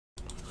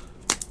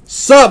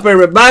Sup,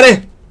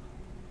 everybody?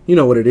 You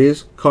know what it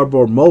is.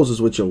 Cardboard Moses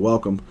with your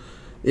welcome.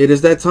 It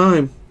is that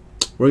time.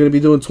 We're going to be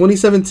doing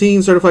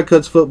 2017 Certified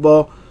Cuts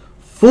football.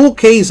 Full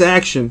case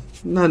action.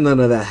 Not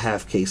none of that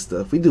half case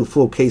stuff. We do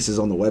full cases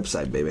on the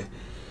website, baby.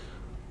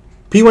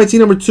 PYT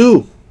number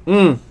 2.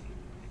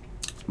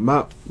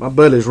 My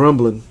butt is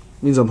rumbling.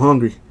 Means I'm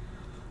hungry.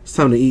 It's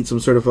time to eat some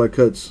Certified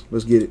Cuts.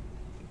 Let's get it.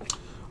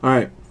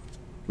 Alright.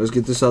 Let's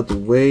get this out the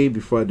way.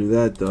 Before I do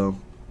that, though,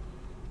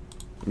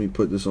 let me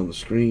put this on the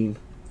screen.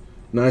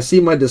 Now, I see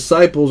my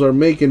disciples are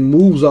making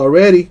moves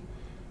already.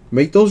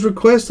 Make those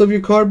requests of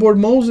your Cardboard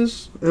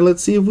Moses, and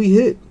let's see if we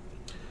hit.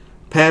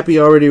 Pappy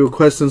already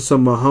requesting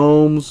some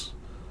Mahomes,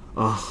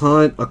 a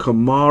Hunt, a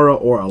Kamara,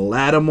 or a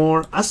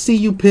Lattimore. I see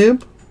you,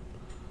 pimp.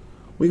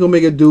 We gonna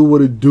make it do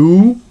what it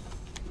do.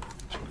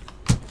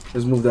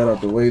 Let's move that out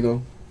the way,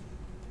 though.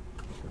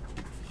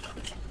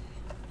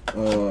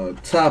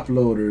 Top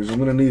loaders. I'm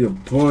gonna need a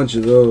bunch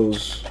of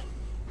those.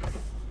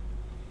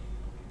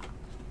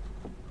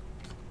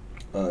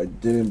 I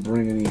didn't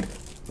bring any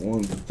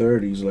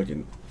 130s like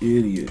an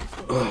idiot.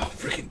 Oh,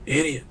 freaking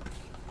idiot.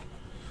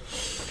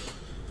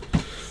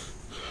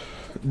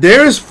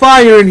 There's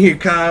fire in here,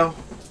 Kyle.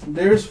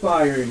 There's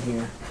fire in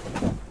here.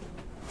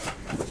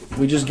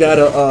 We just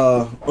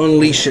gotta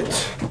unleash it.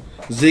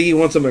 Ziggy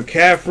wants a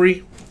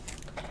McCaffrey.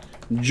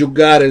 You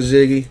got it,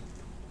 Ziggy.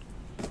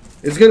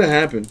 It's gonna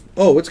happen.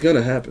 Oh, it's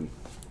gonna happen.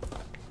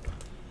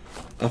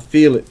 I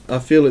feel it. I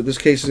feel it. This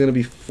case is gonna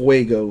be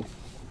fuego.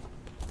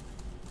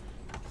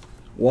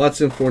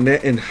 Watson,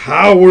 Fournette, and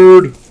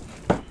Howard.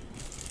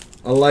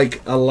 I like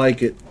it.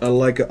 I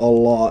like it a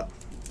lot.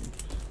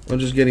 I'm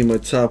just getting my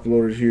top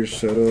loaders here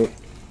set up.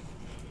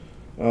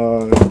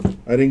 I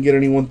didn't get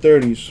any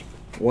 130s.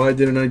 Why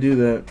didn't I do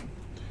that?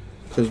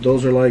 Because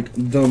those are like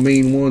the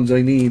main ones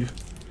I need.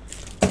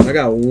 I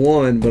got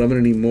one, but I'm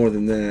going to need more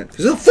than that.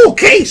 Because it's a full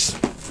case!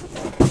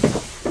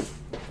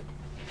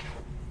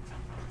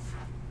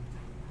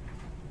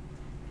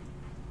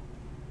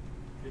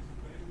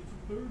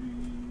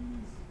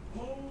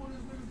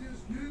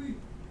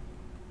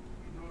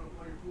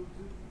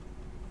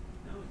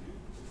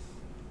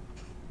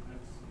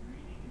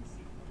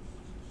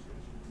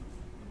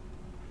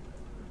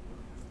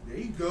 There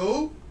you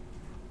go.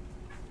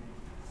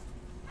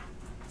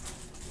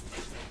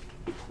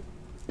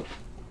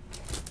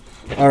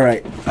 All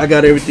right, I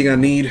got everything I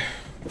need.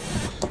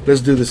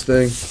 Let's do this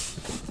thing.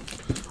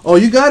 Oh,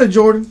 you got it,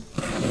 Jordan.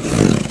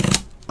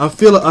 I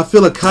feel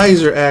a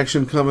Kaiser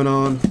action coming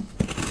on.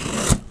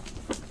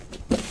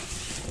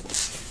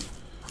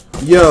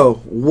 Yo,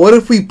 what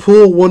if we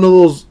pull one of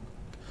those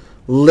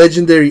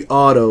legendary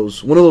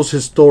autos, one of those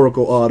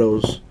historical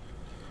autos?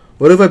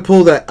 What if I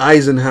pull that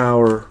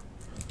Eisenhower?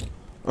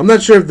 I'm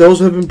not sure if those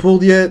have been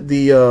pulled yet.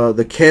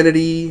 The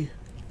Kennedy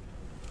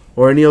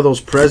or any of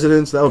those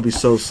presidents. That would be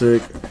so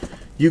sick.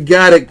 You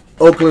got it,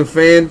 Oakland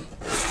fan.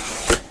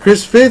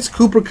 Chris Fitz,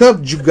 Cooper Kupp,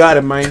 you got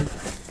it, man.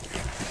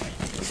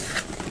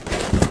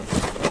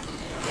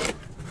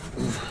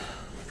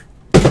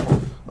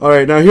 All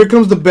right, now here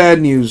comes the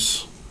bad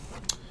news.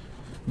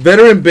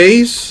 Veteran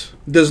base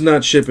does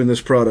not ship in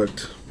this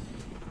product.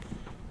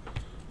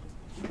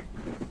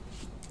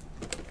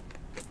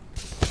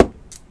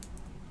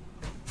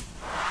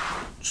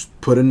 Just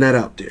putting that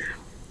out there.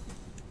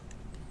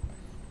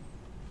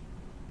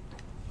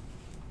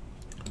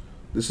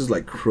 This is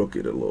like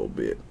crooked a little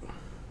bit.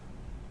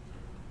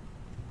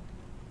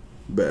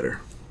 Better.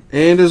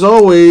 And as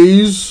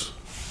always,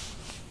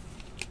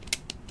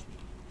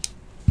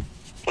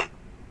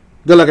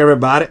 good luck,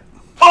 everybody.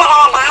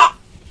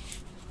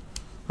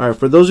 Alright,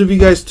 for those of you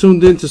guys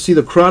tuned in to see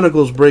the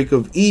Chronicles break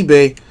of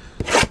eBay,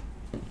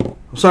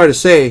 I'm sorry to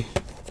say,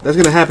 that's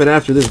going to happen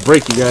after this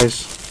break, you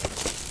guys.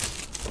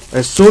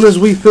 As soon as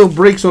we fill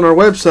breaks on our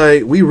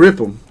website, we rip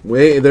them.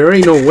 There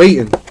ain't no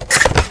waiting.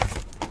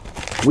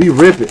 We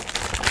rip it.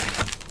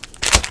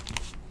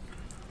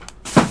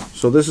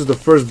 So this is the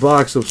first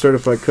box of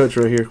Certified Cuts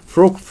right here.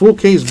 Full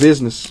case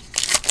business.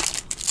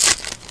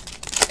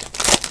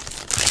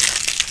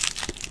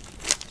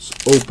 Let's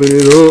open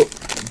it up.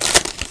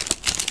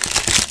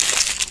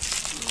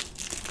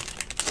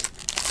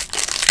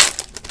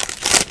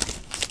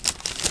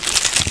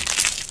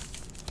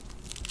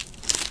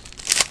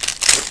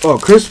 Oh,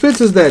 Chris Fitz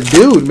is that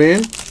dude,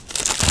 man.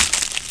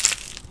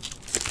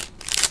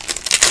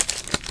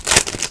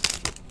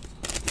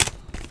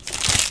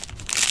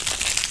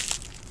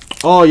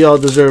 All y'all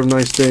deserve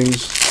nice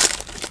things.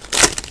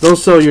 Don't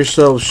sell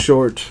yourselves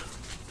short.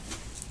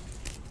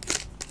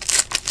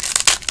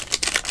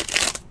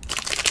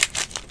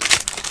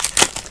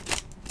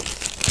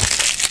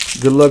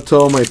 Good luck to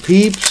all my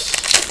peeps.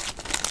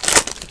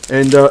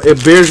 And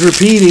it bears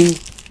repeating,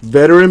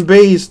 Veteran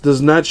base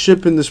does not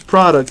ship in this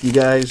product, you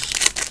guys.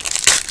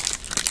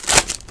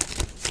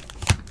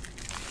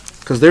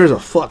 Because there's a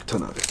fuck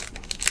ton of it.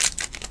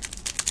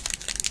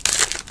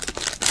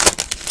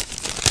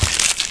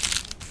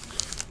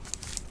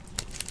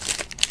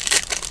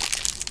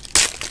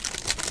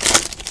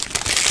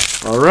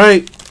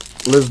 Alright,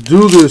 let's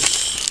do this.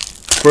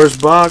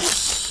 First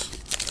box.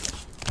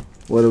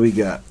 What do we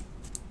got?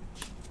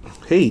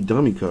 Hey,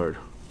 dummy card.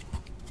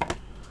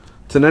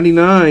 To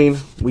 99,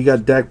 we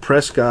got Dak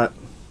Prescott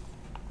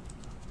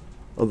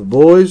of the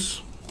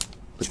boys,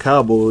 the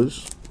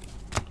Cowboys.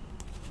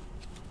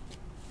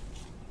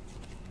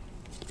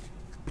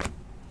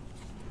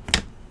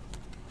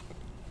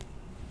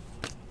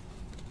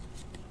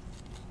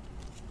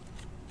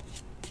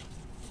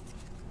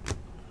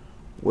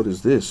 What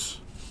is this?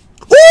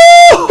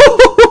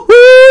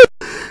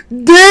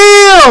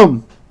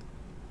 Damn!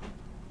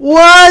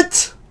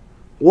 What?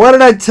 What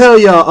did I tell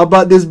y'all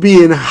about this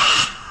being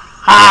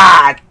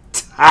hot?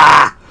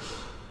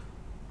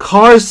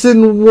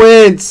 Carson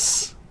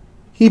Wentz.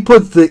 He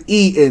puts the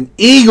E in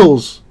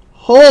Eagles.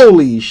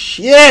 Holy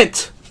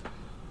shit.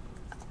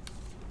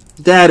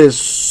 That is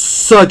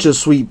such a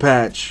sweet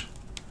patch.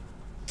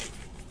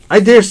 I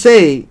dare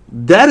say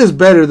that is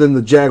better than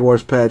the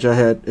Jaguars patch I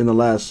had in the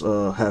last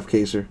half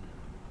caser.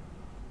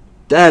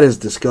 That is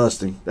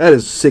disgusting. That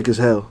is sick as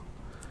hell.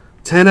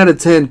 10 out of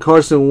 10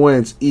 Carson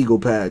Wentz Eagle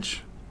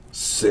patch.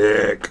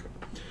 Sick.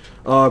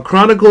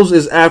 Chronicles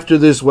is after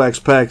this wax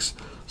packs.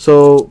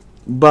 So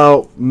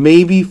about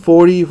maybe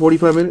 40,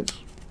 45 minutes.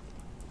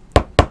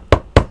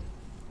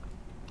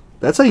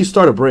 That's how you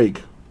start a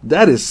break.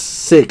 That is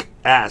sick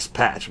ass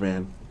patch,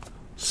 man.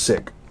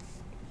 Sick.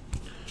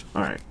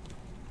 Alright.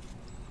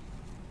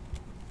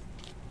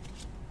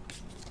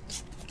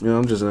 Yeah,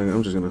 I'm just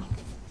gonna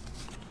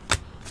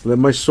let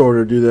my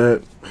sorter do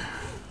that.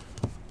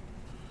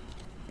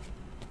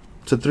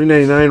 To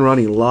 399,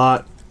 Ronnie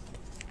Lott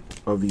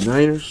of the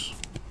Niners.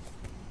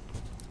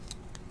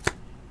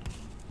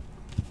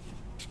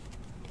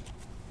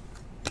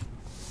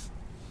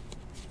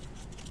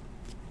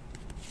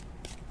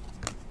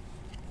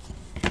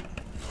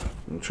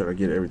 I'm trying to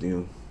get everything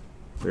on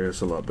there.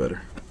 It's a lot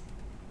better.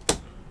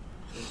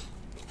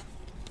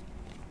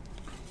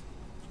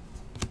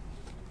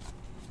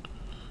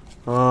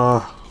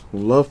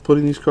 Love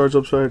putting these cards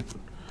upside.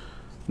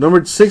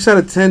 Numbered 6 out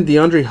of 10,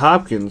 DeAndre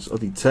Hopkins of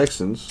the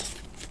Texans.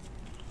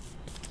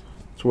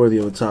 It's worthy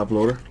of a top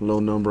loader. Low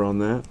number on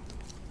that.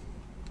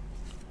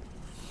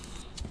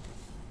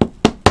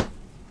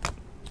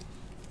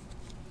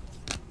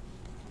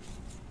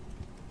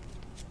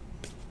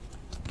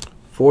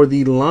 For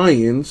the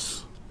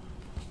Lions,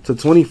 to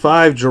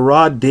 25,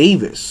 Gerard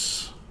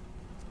Davis.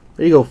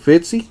 There you go,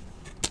 Fitzy.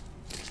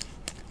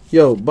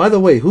 Yo, by the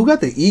way, who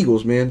got the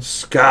Eagles, man?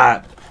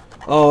 Scott.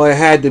 Oh, it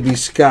had to be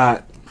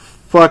Scott.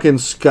 Fucking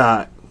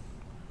Scott.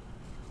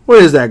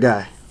 Where is that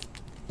guy?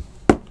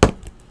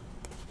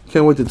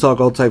 Can't wait to talk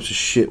all types of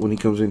shit when he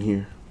comes in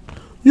here.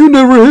 You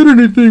never hit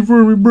anything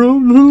for me, bro.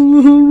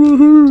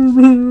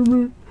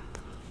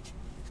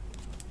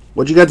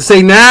 What you got to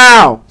say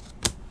now?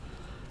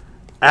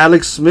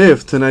 Alex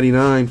Smith to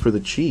 99 for the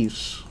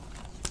Chiefs.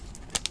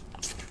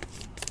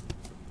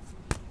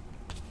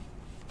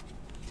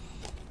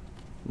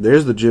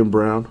 There's the Jim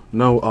Brown.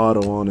 No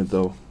auto on it,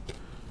 though.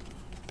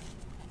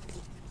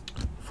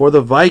 For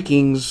the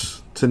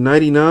Vikings, to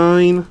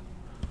 99,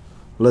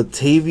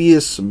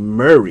 Latavius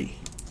Murray.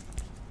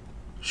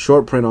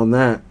 Short print on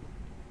that.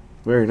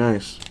 Very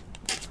nice.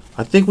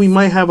 I think we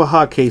might have a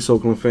hot case,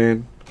 Oakland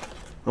fan.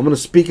 I'm going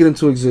to speak it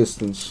into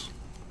existence.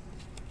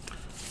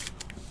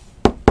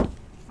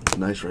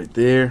 Nice right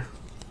there.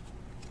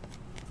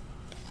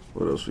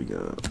 What else we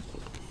got?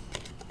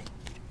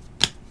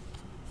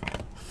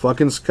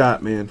 Fucking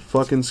Scott, man.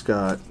 Fucking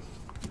Scott.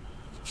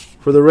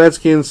 For the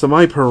Redskins,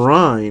 Samai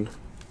Perine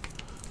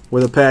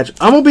with a patch.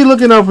 I'm going to be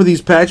looking out for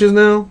these patches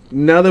now.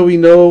 Now that we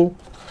know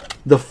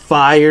the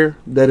fire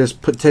that is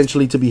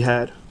potentially to be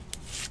had.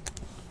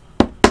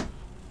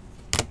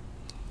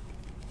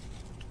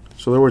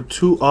 So there were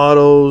 2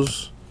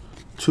 autos,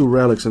 2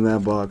 relics in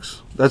that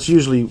box. That's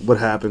usually what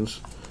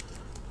happens.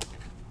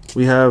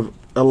 We have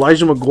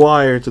Elijah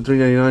McGuire to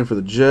 399 for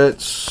the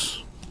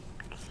Jets.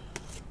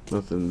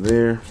 Nothing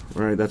there.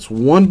 All right, that's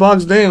 1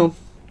 box down.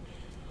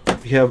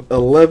 We have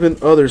 11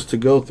 others to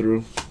go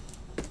through.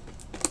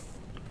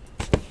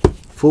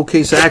 Full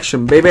case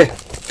action, baby.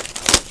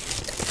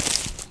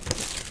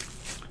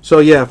 So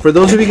yeah, for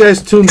those of you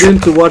guys tuned in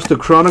to watch the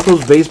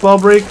Chronicles baseball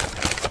break,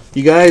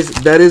 you guys,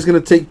 that is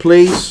going to take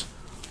place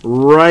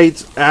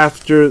right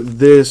after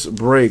this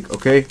break,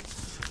 okay?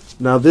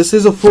 Now, this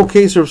is a full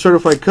case of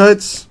certified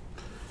cuts.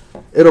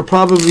 It'll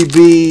probably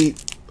be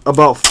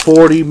about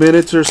 40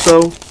 minutes or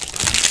so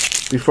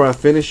before I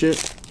finish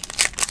it.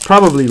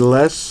 Probably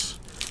less.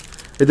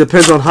 It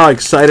depends on how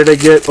excited I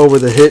get over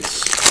the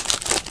hits.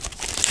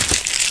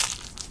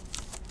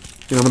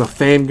 You know, I'm going to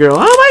fangirl.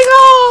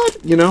 Oh my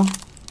God! You know?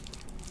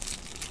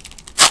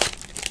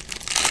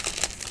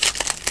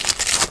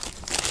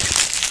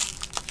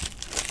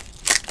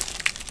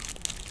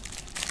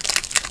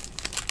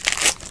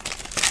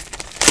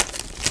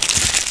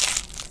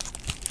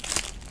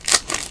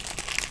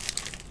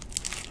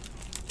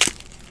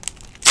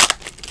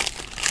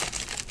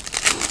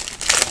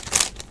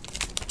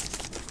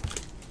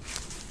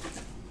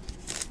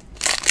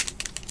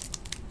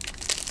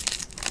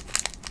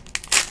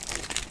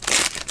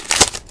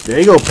 There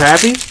you go,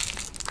 Pappy.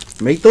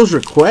 Make those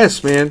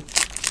requests, man.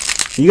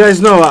 You guys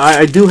know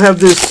I do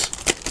have this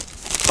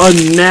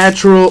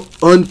unnatural,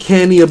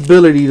 uncanny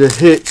ability to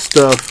hit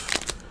stuff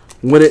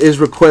when it is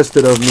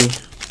requested of me.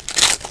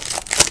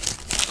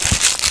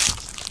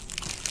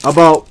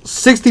 About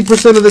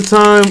 60% of the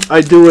time,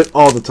 I do it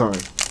all the time.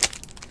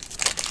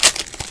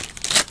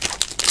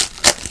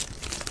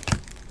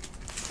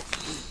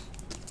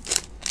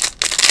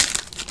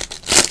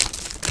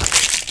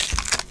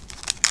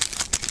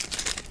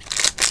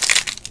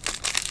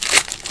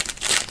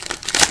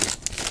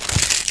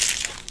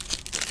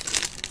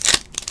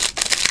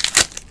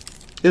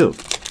 Ew.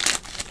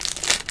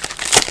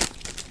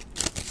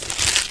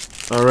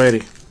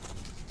 Alrighty.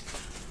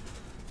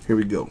 Here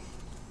we go.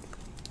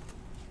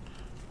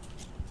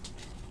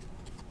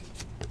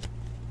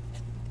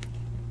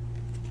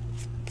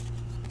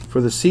 For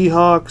the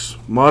Seahawks,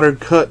 modern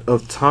cut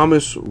of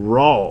Thomas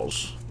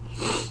Rawls.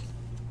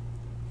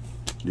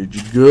 Did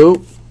you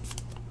go?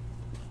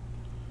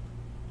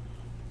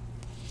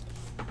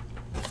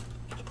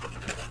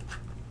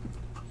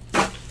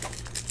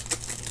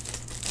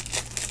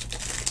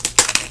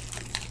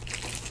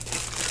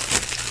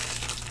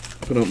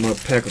 Put up my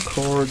pack of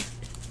cards.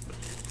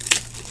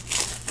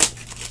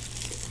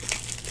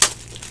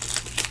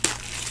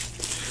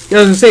 Yeah,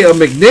 I was gonna say,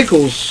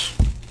 McNichols.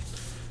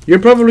 You're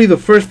probably the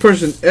first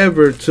person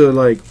ever to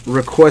like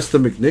request a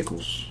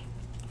McNichols,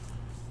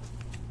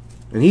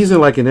 and he's in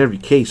like in every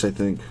case, I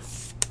think.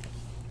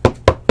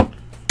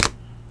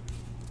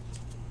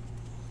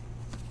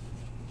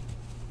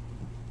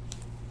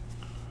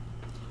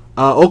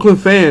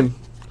 Oakland fan,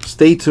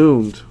 stay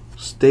tuned.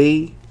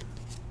 Stay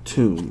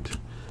tuned.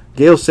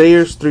 Gale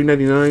Sayers,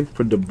 $3.99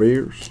 for the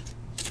Bears.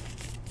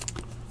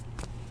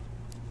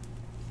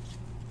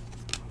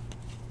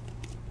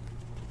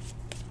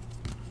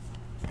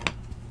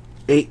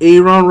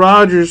 Aaron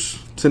Rodgers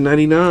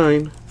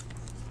 /99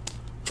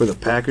 for the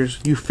Packers.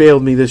 You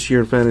failed me this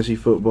year in fantasy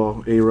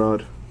football,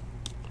 A-Rod.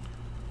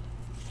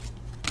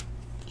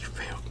 You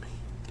failed me.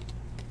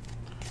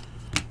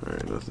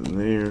 Alright, nothing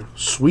there.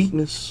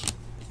 Sweetness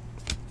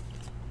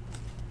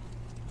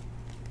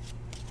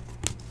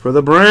for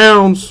the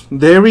Browns.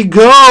 There we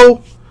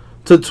go.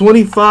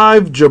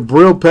 /25,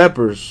 Jabril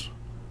Peppers.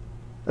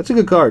 That's a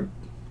good card.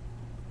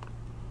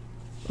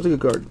 That's a good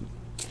card.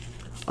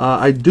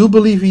 I do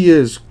believe he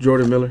is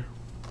Jordan Miller.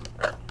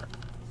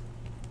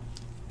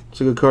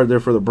 It's a good card there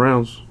for the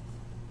Browns.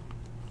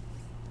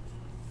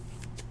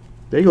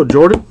 There you go,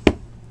 Jordan.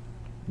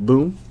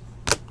 Boom.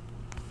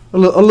 A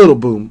little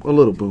boom. A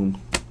little boom.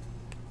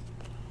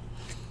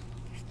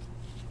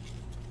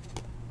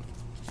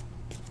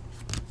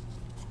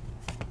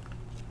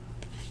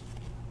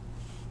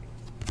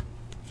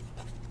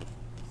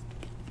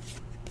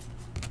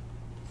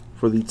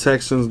 For the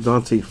Texans,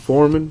 Dante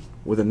Foreman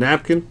with a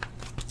napkin.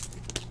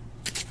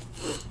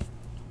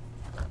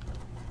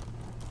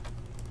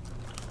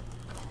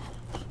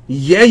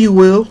 Yeah, you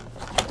will.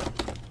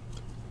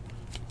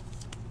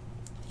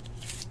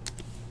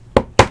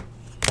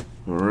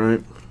 All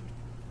right.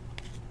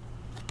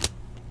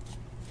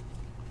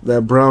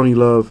 That brownie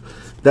love.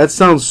 That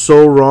sounds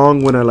so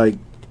wrong when I like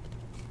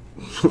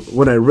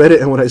when I read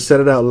it and when I said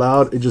it out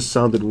loud, it just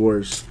sounded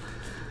worse.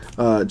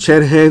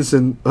 Chad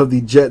Hansen of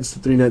the Jets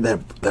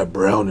 /3.99. That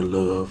brownie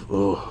love.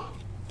 Oh.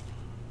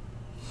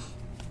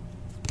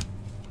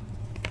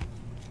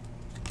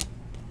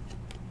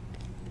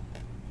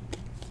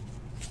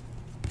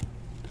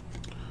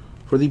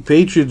 For the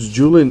Patriots,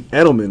 Julian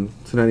Edelman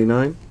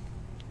 /99.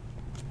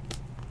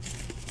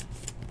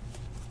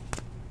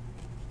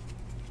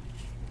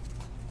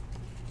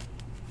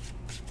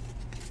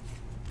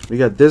 We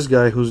got this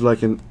guy who's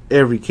like in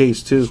every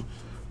case too.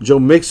 Joe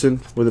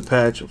Mixon with a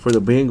patch for the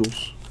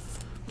Bengals.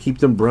 Keep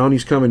them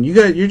brownies coming. You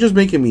guys, you're just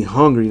making me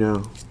hungry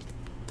now.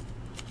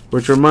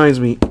 Which reminds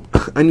me,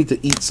 I need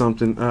to eat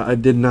something. I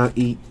did not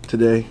eat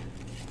today.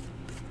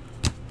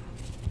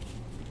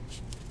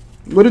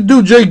 What it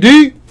do,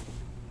 JD?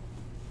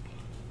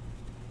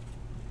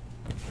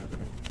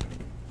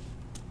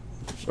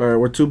 All right,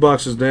 we're 2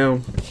 boxes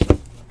down.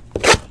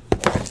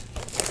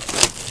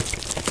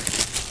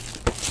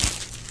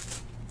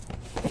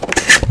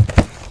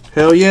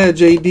 Hell yeah,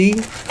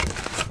 JD.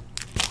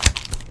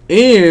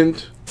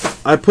 And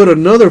I put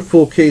another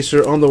full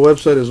caser on the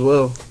website as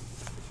well.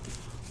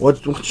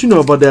 What you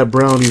know about that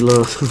brownie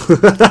love?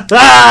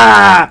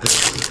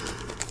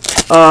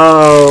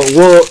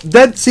 Well,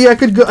 that, see, I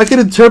could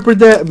interpret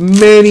that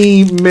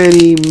many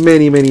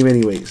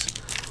ways.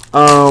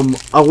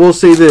 I will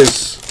say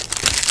this.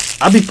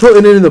 I be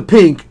putting it in the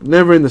pink,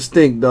 never in the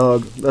stink,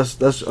 dog.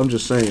 That's I'm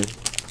just saying.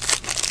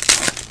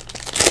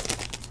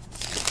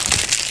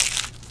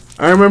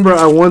 I remember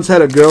I once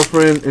had a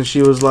girlfriend and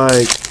she was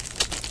like,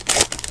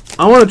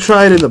 I want to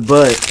try it in the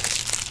butt.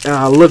 And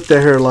I looked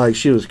at her like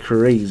she was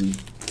crazy.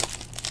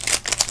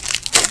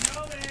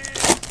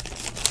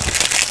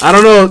 I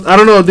don't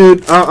know,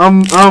 dude.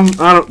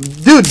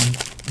 Dude,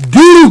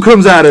 doo-doo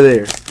comes out of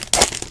there.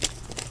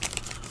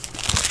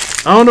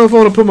 I don't know if I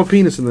want to put my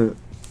penis in that.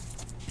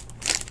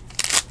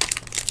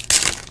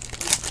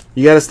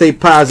 You gotta stay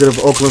positive,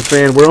 Oakland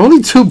fan. We're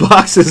only 2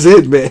 boxes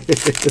in, man.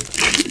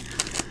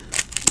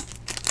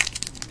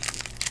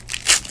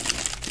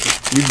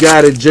 You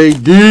got it,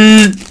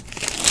 JD.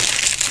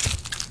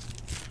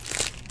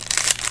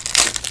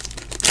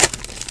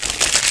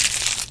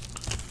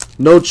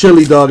 No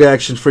chili dog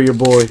action for your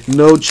boy.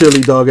 No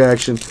chili dog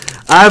action.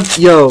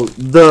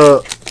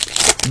 The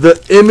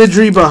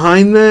imagery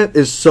behind that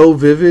is so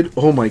vivid.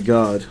 Oh my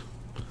god.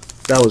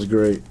 That was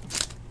great.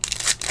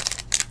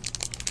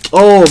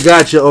 Oh,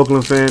 gotcha,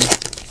 Oakland fan.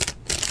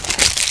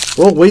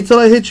 Well, wait till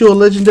I hit you a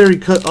legendary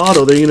cut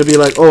auto. They're gonna be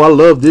like, oh, I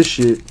love this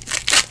shit.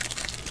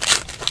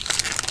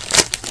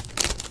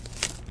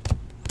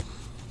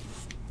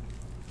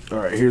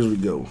 Alright, here's we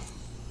go.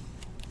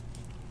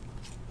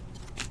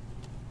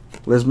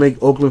 Let's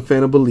make Oakland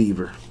fan a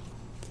believer.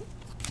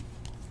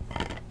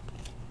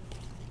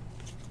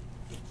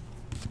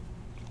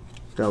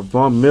 Got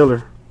Von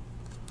Miller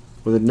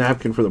with a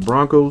napkin for the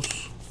Broncos.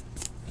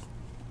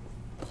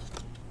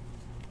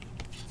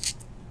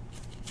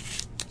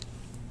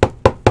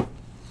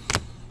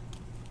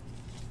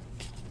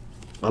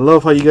 I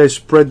love how you guys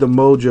spread the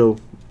mojo.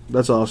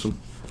 That's awesome.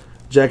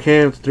 Jack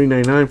Ham,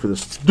 $3.99 for the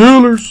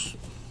Steelers.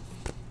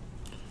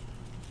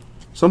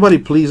 Somebody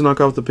please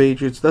knock off the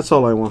Patriots. That's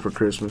all I want for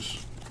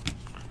Christmas.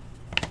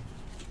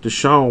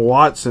 Deshaun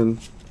Watson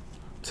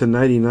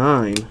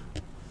 /99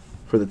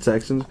 for the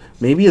Texans.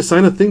 Maybe a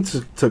sign of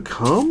things to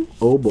come?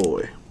 Oh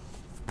boy.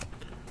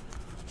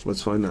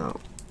 Let's find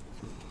out.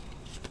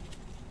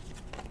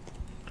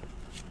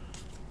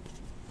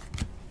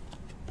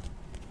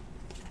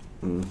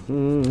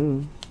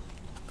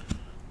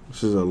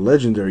 This is a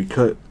legendary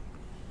cut.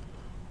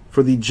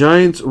 For the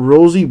Giants,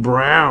 Rosie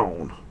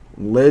Brown.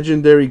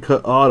 Legendary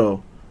cut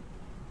auto.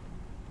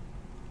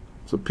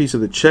 It's a piece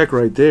of the check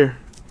right there.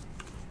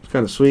 It's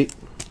kind of sweet.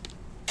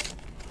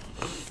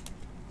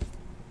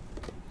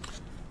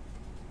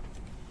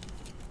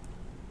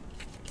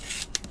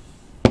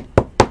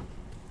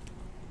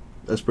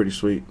 That's pretty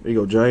sweet. There you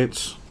go,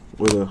 Giants,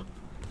 with a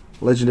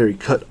legendary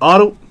cut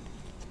auto.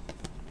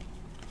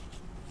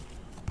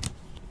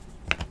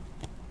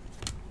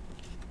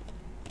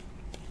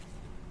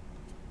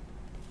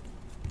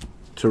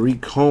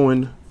 Tariq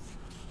Cohen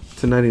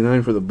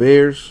 /99 for the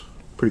Bears.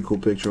 Pretty cool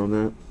picture on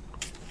that.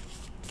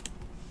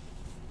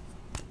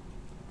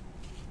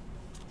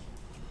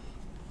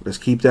 Let's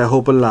keep that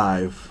hope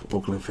alive,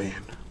 Oakland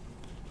fan.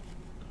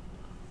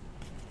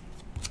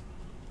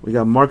 We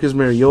got Marcus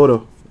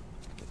Mariota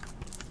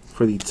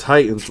for the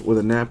Titans with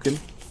a napkin.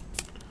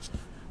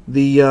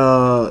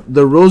 The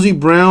Rosie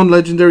Brown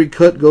legendary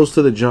cut goes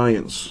to the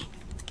Giants.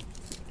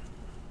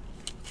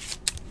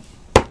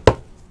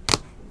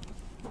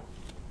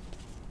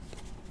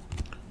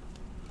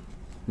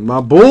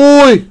 My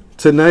boy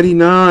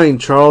 /99,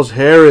 Charles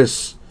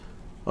Harris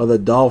of the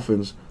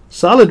Dolphins.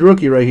 Solid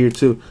rookie right here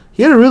too.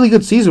 He had a really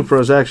good season for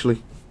us,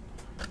 actually.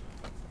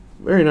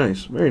 Very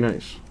nice, very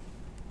nice.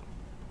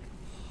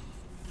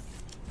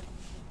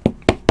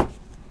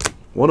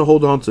 Want to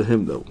hold on to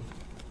him though.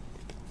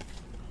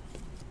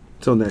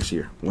 Till next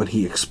year when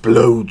he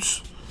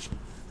explodes.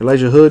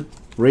 Elijah Hood,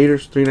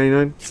 Raiders,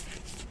 $3.99.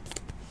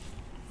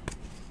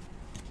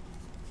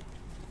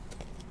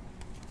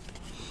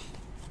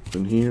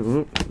 And here,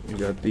 we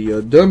got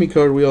the dummy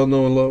card we all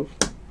know and love.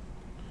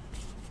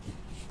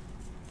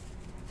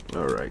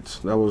 Alright,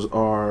 that was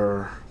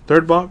our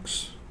third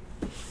box.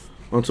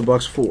 On to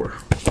box 4.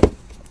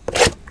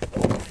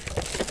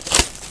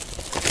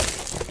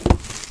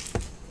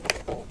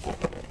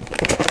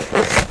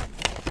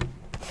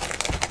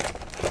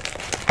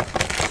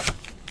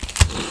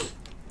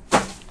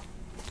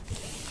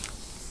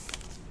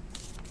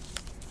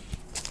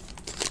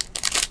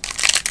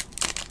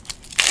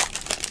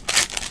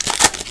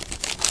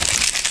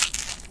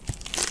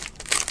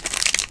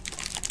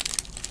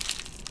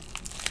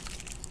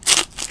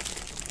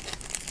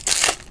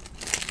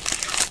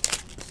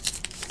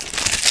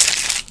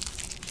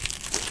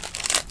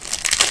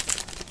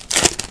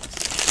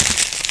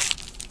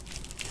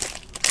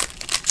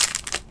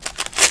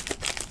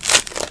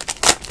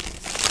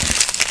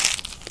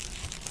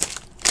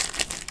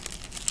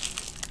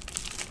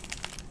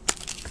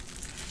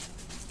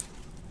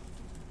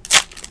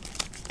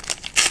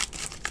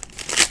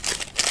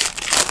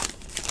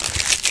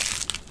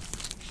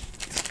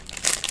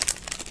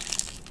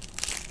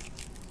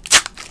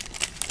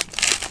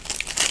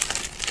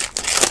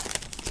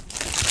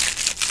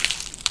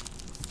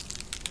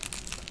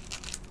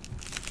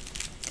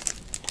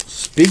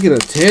 Speaking of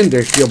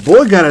Tinder, your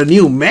boy got a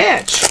new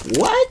match.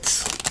 What?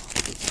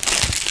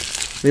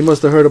 They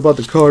must have heard about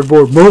the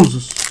cardboard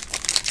Moses.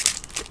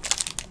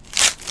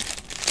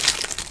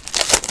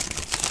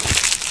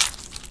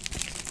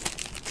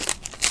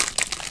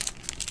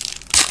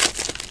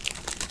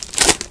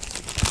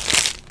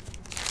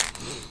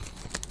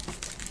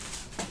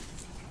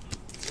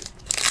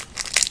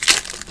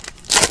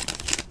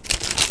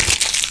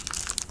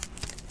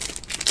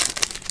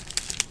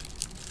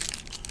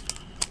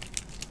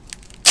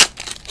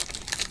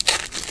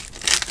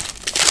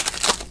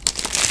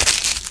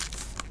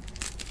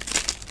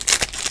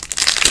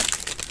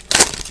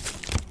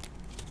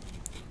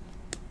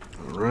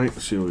 Alright,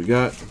 let's see what we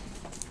got.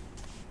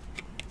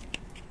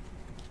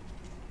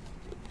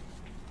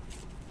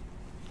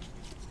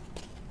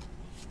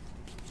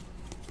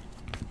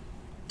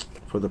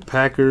 For the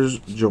Packers,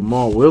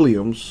 Jamal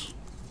Williams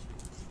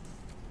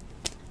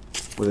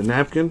with a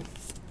napkin.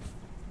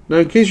 Now,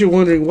 in case you're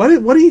wondering, why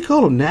do you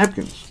call them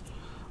napkins?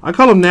 I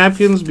call them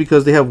napkins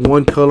because they have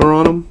one color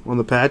on them, on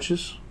the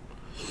patches.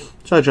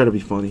 So I try to be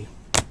funny.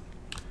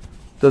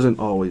 Doesn't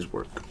always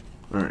work.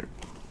 Alright.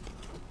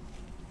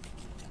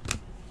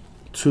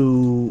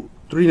 To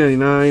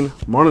 $3.99,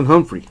 Marlon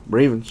Humphrey,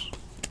 Ravens.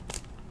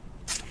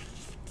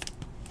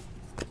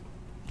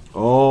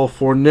 Oh,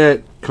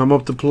 Fournette, come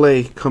up to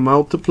play. Come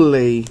out to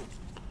play.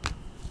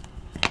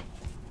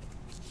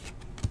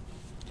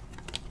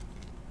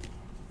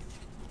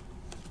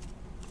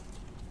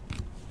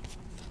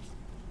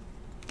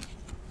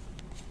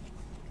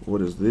 What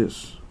is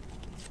this?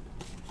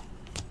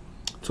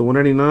 To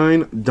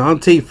 $199,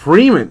 Dante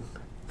Freeman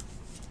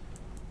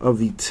of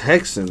the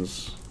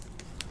Texans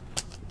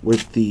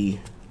with the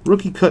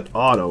rookie cut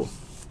auto.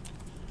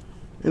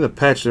 And the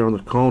patch there on the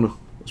corner.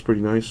 That's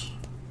pretty nice.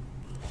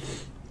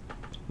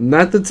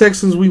 Not the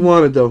Texans we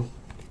wanted, though.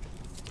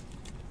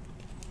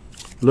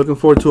 Looking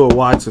forward to a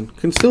Watson.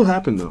 Can still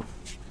happen, though.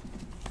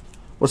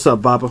 What's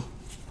up, Baba?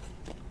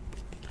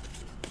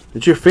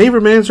 It's your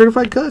favorite, man.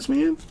 Certified cuts,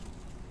 man.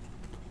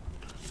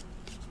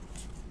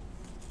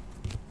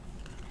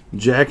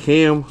 Jack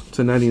Ham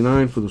to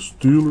 $99 for the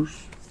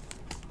Steelers.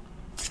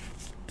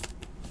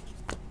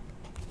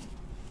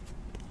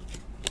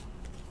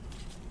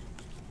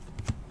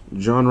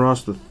 John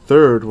Ross III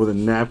with a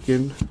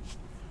napkin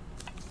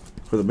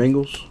for the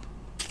Bengals.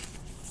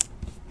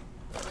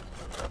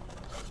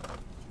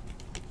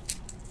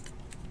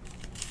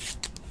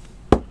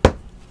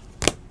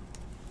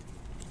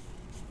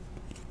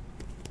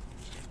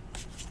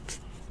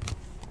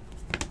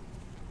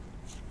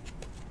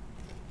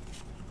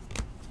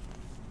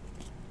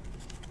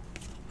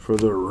 For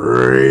the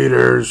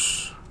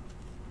Raiders,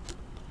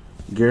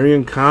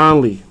 Gary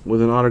Conley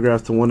with an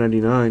autograph to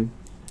 $199.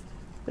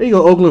 There you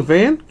go, Oakland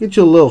fan. Get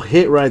you a little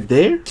hit right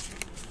there.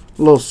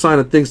 A little sign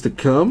of things to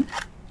come.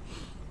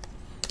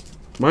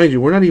 Mind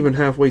you, we're not even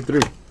halfway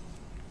through.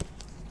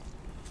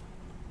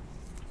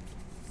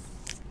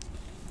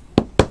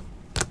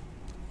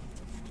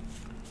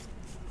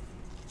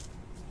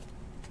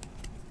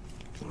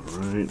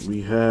 Alright,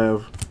 we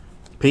have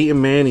Peyton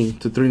Manning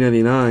to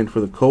 $3.99 for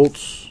the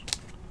Colts.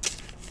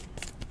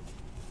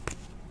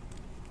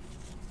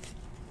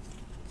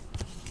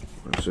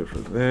 That's it for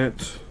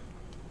that.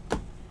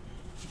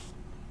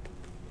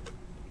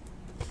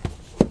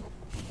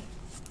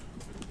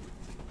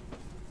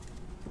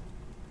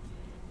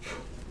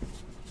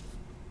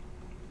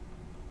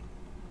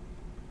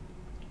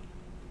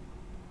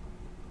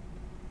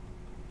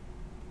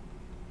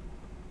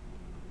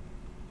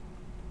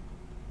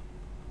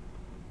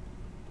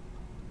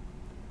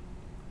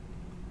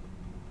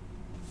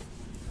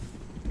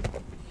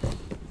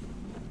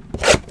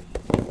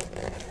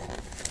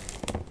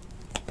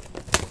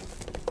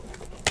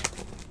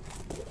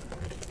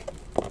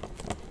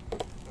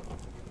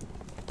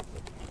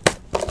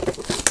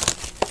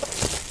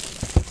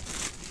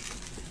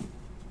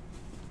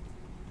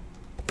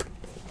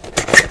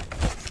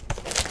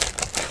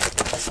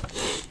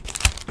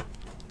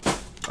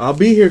 I'll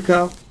be here,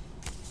 Kyle.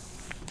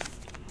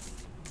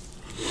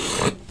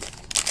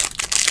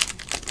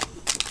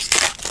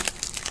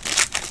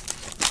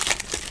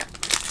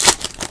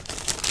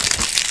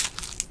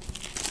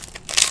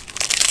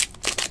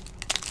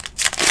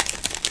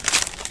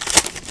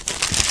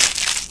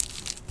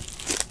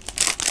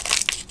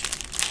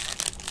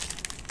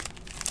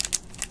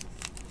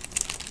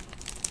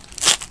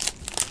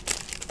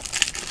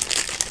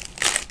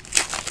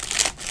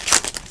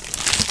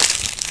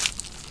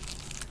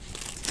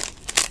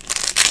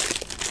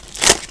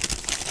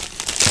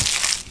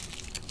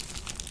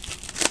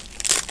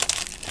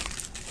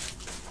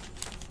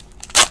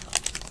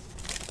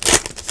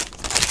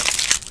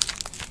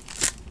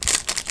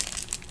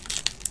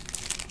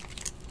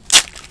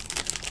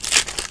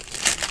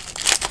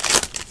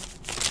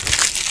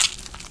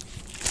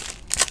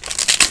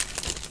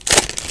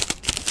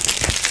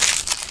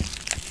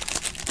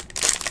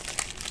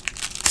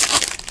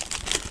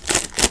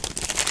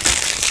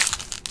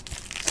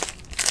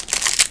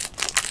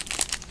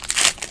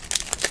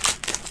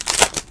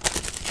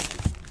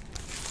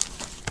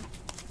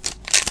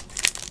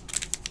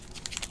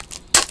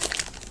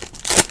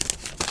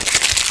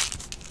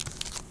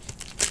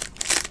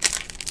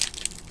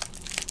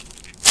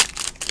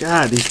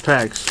 God, these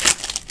packs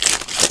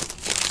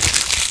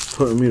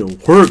putting me to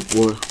work,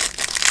 boy.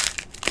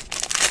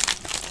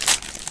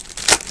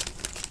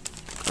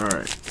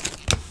 Alright.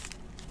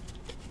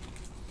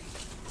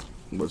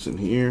 What's in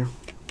here?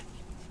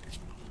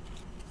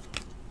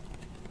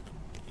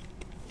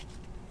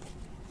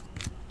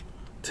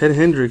 Ted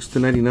Hendricks to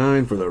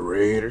 $99 for the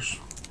Raiders.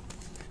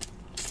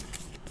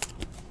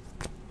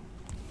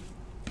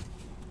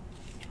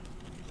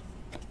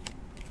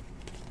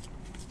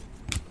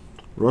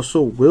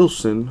 Russell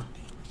Wilson.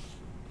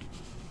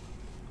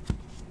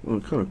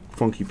 Well, kind of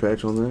funky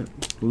patch on that.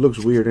 It looks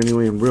weird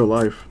anyway in real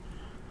life.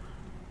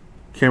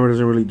 Camera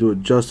doesn't really do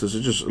it justice.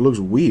 It looks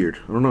weird.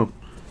 I don't know.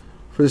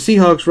 For the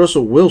Seahawks,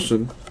 Russell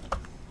Wilson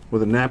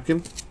with a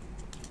napkin.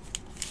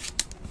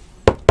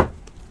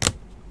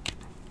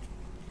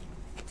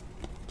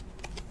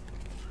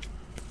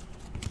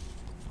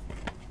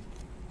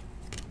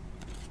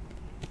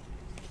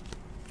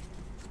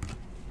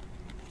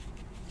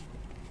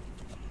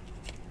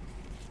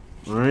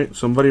 All right,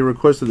 somebody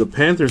requested the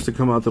Panthers to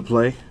come out to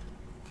play.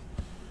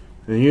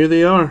 And here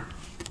they are.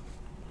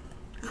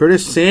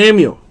 Curtis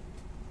Samuel.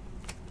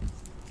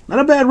 Not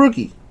a bad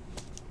rookie.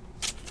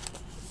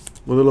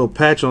 With a little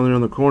patch on there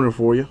on the corner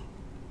for you.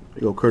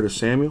 There you go, Curtis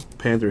Samuel.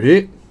 Panther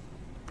hit.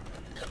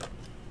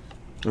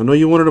 I know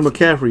you wanted a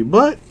McCaffrey,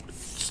 but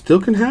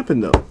still can happen,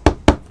 though.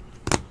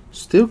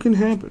 Still can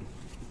happen.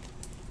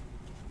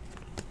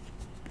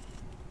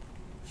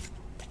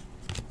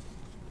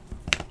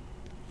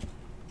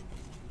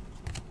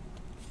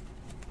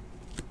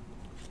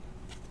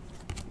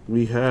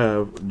 We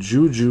have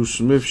Juju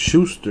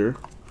Smith-Schuster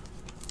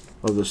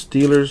of the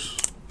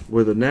Steelers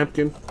with a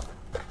napkin.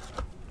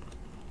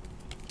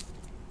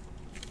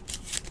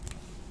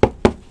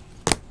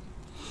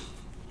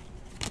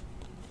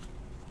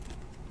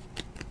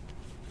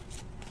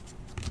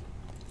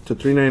 To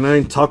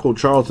 $3.99, Taco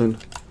Charlton.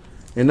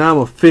 And now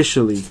I'm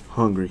officially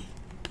hungry.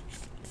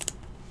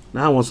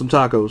 Now I want some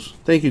tacos.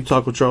 Thank you,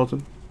 Taco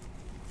Charlton.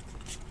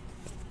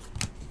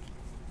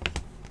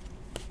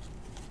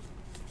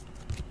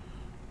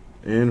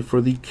 And for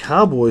the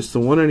Cowboys, to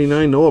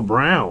 $1.99, Noah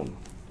Brown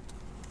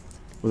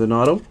with an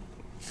auto.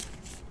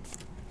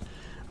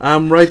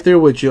 I'm right there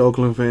with you,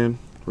 Oakland fan.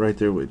 Right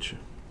there with you.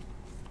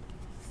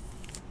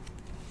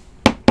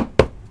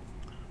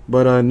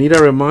 But need I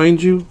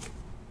remind you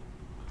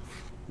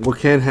what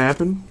can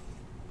happen?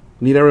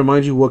 Need I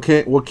remind you what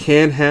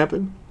can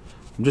happen?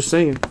 I'm just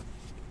saying.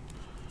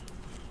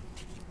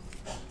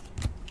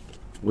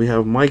 We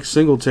have Mike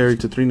Singletary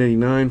to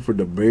 $3.99 for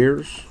the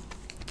Bears.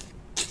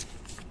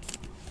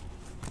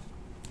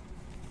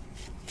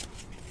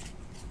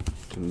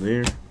 In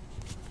there.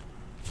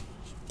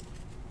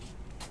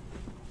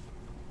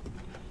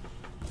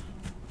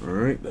 All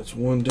right, that's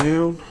one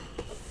down.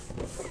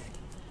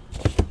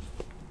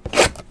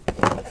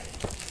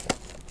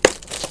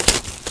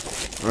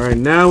 All right,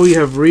 now we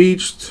have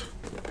reached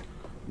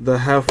the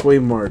halfway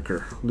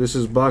marker. This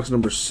is box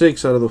number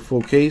 6 out of the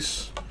full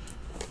case.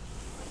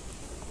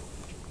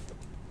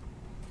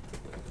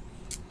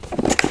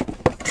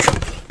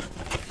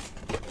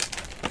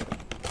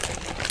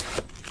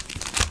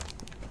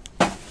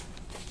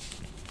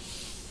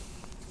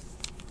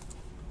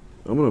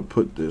 I'm going to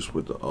put this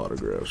with the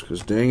autographs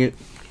because, dang it,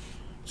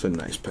 it's a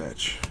nice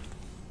patch.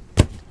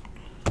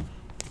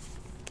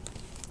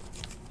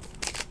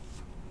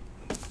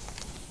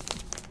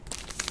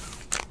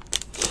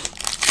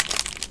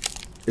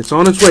 It's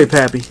on its way,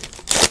 Pappy.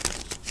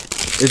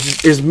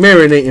 It's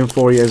marinating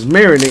for you. It's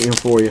marinating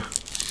for you.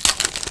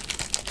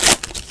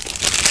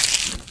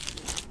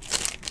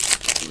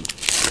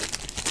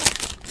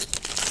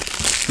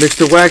 Mix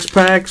the wax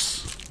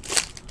packs.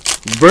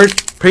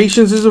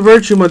 Patience is a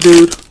virtue, my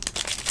dude.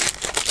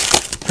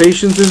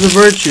 Patience is a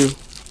virtue.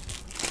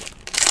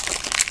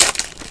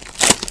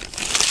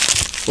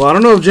 Well, I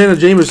don't know if Jenna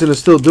Jameson is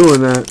still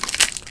doing that.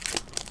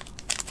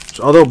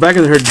 Although back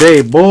in her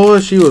day, boy,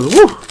 she was,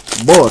 woo,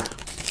 boy.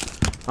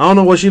 I don't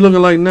know what she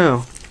looking like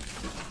now.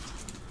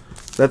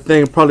 That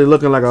thing probably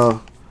looking like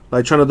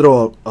trying to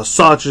throw a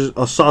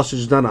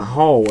sausage down a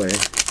hallway.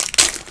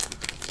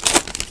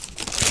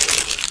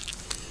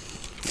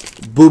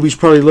 Boobies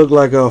probably look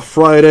like a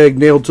fried egg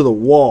nailed to the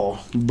wall.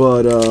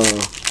 But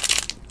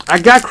I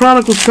got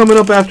Chronicles coming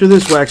up after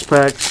this wax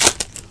packs.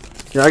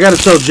 Yeah, I got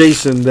to tell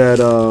Jason that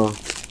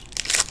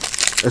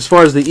as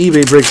far as the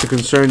eBay breaks are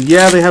concerned,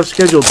 yeah, they have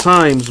scheduled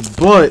times,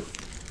 but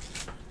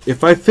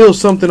if I feel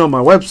something on my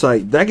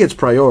website, that gets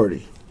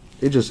priority.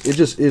 It just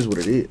is what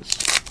it is.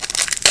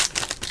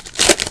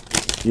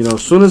 You know,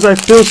 as soon as I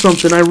feel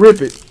something, I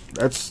rip it.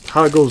 That's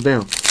how it goes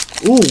down.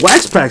 Ooh,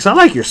 wax packs. I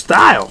like your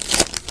style.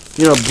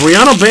 You know,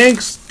 Brianna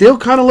Banks still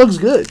kind of looks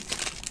good.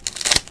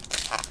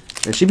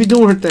 And she be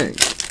doing her thing.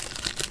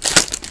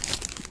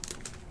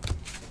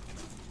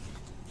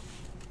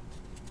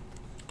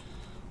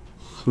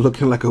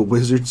 Looking like a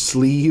wizard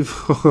sleeve.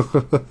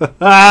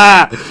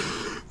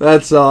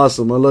 That's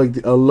awesome. I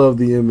love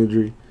the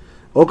imagery.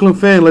 Oakland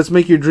fan, let's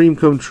make your dream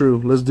come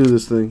true. Let's do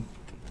this thing.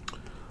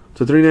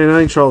 To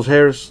 $3.99, Charles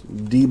Harris,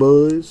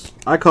 D-Boys.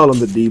 I call them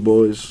the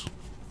D-Boys.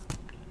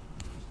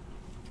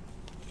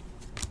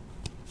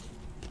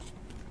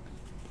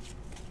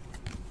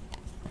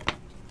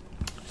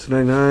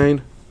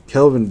 $2.99,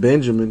 Kelvin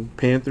Benjamin,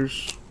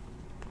 Panthers.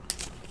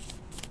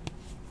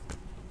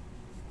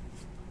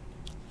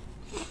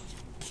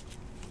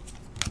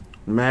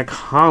 Mac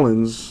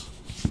Hollins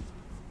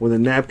with a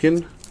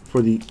napkin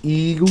for the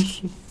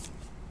Eagles.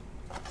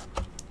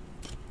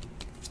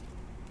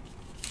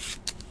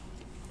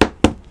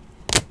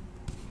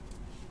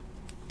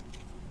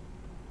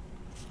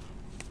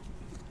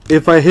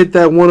 If I hit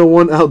that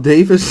 101, Al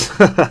Davis.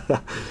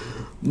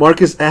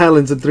 Marcus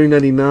Allen's at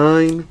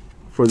 $3.99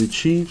 for the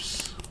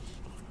Chiefs.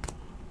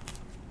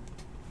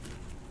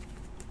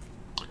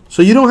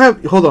 So you don't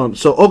have... Hold on.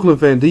 So, Oakland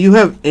fan, do you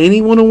have any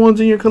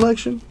one-on-ones in your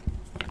collection?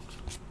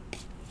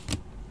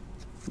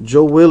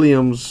 Joe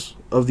Williams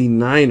of the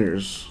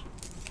Niners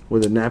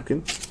with a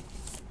napkin.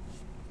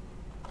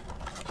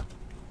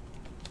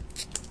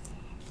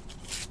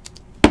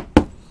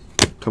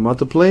 Come out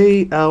to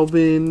play,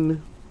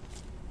 Alvin.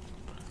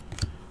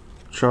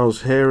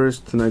 Charles Harris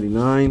to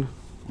 99.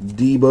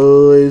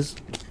 D-Boys.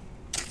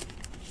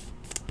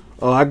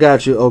 Oh, I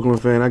got you, Oakland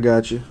fan. I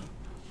got you.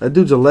 That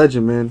dude's a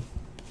legend, man.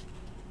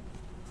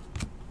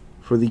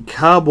 For the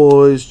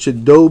Cowboys,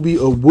 Chidobe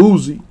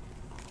Awuzie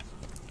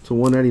to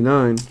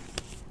 199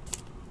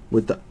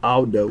 with the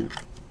Aldo.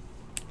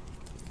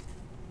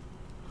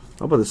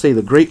 I'm about to say,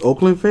 the great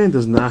Oakland fan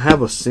does not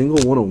have a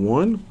single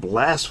one-on-one?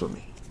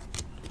 Blasphemy.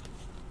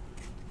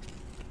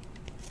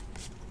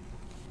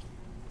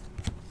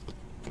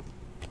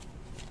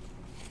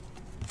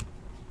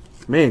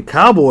 Man,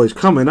 Cowboys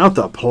coming out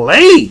to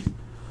play.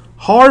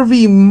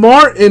 Harvey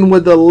Martin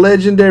with the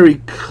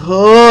legendary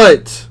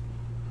cut.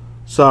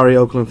 Sorry,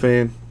 Oakland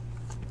fan.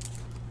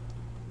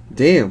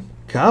 Damn,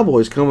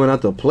 Cowboys coming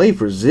out to play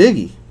for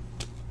Ziggy.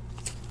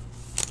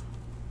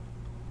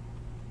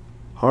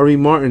 Harvey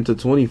Martin to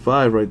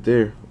 25 right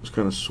there. It's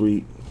kind of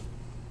sweet.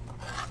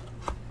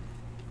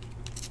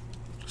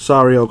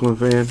 Sorry, Oakland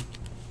fan.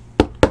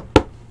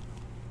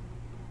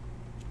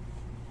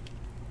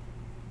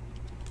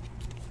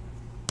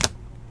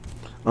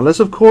 Unless,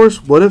 of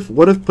course, what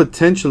if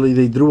potentially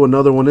they threw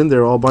another one in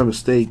there all by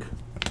mistake?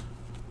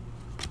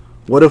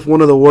 What if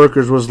one of the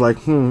workers was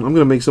like, I'm going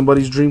to make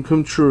somebody's dream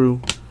come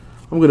true.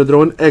 I'm going to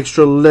throw an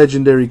extra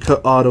legendary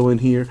cut auto in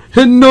here,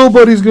 and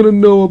nobody's going to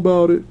know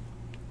about it.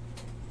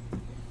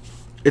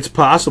 It's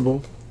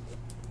possible.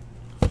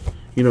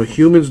 You know,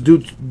 humans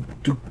do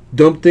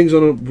dumb things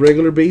on a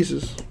regular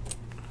basis.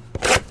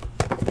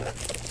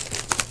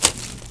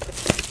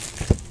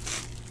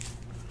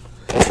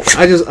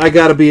 I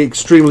gotta be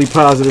extremely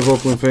positive,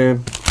 Oakland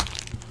fan.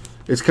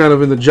 It's kind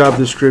of in the job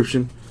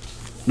description.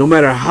 No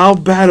matter how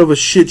bad of a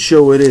shit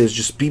show it is,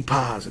 just be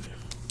positive.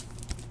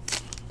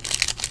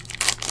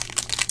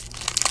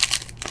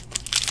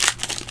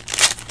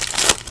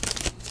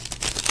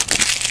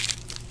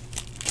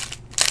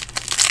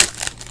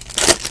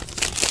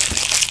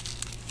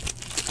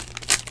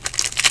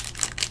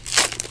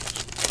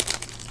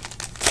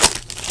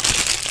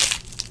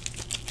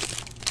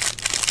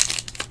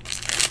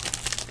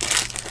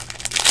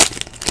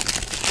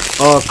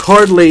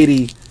 Card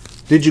lady,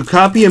 did you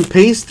copy and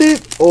paste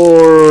it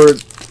or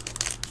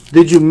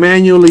did you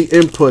manually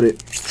input it?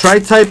 Try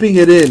typing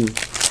it in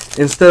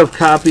instead of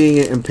copying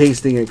it and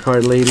pasting it,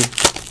 card lady.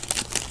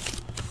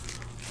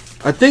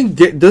 I think,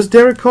 does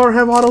Derek Carr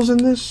have autos in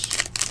this?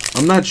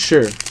 I'm not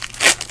sure.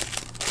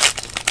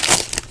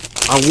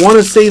 I want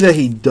to say that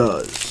he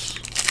does.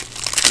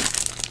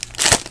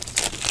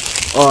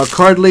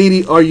 Card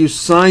lady, are you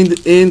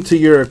signed into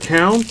your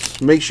account?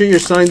 Make sure you're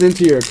signed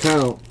into your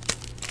account.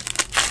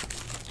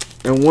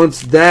 And once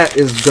that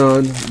is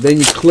done, then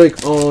you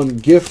click on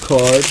gift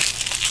card.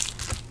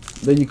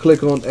 Then you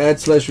click on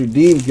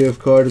add/redeem gift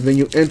card. And then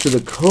you enter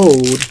the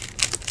code.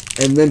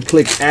 And then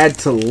click add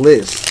to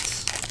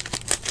lists.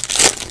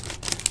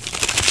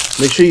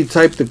 Make sure you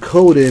type the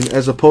code in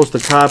as opposed to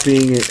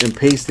copying it and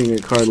pasting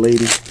it, card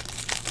lady.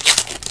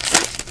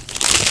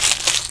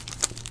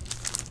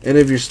 And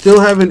if you're still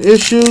having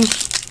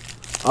issues,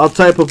 I'll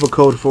type up a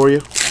code for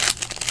you.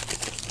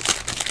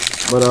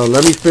 But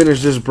let me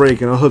finish this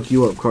break and I'll hook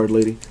you up, card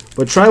lady.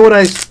 But try what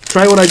I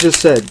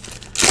just said.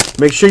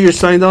 Make sure you're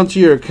signed on to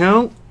your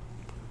account.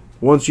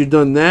 Once you've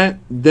done that,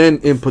 then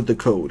input the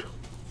code.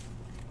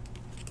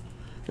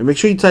 And make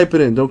sure you type it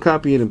in. Don't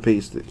copy it and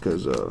paste it,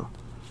 because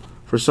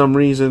for some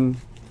reason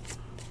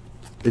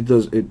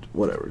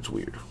whatever, it's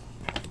weird.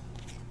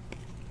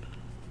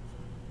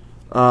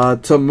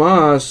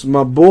 Tomas,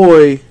 my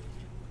boy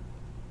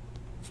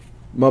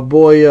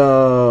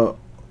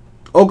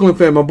Oakland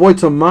fan, my boy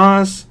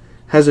Tomas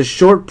has a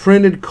short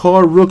printed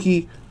car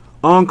rookie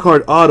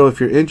on-card auto if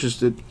you're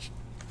interested.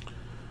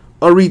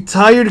 A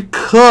retired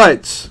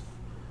cut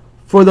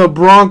for the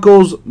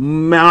Broncos,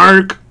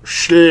 Mark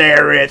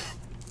Schlereth.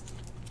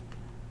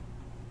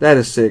 That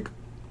is sick.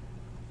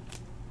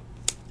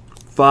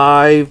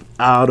 5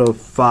 out of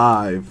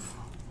 5.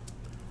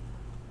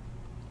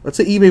 That's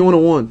an eBay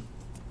 101.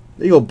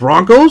 There you go,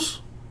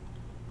 Broncos.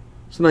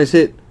 It's a nice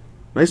hit.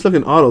 Nice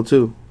looking auto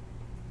too.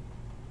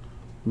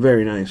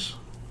 Very nice.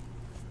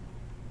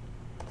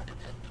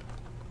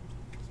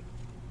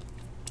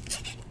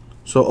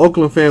 So,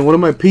 Oakland fan, one of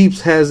my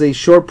peeps has a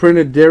short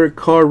printed Derek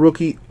Carr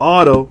rookie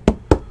auto,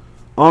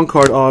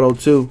 on-card auto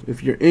too,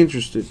 if you're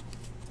interested.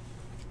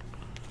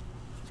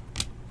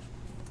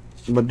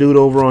 My dude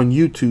over on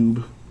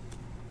YouTube.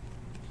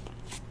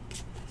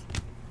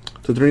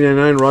 To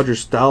 399, Roger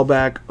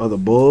Staubach of the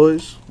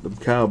boys, the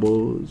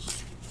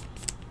Cowboys.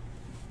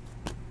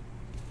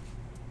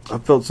 I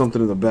felt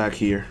something in the back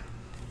here.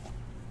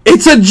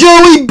 It's a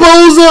Joey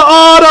Bosa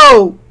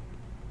auto!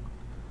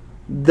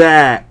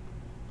 That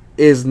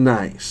is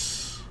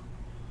nice.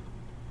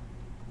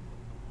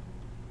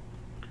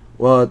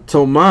 Well,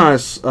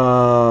 Tomas.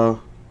 Oh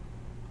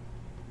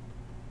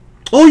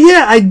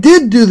yeah, I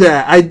did do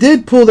that. I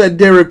did pull that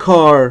Derek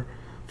Carr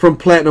from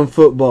Platinum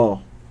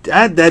Football.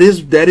 That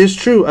is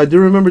true. I do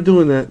remember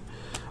doing that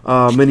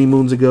many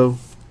moons ago.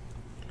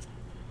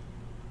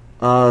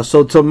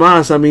 So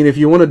Tomas, I mean, if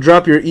you want to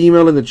drop your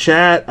email in the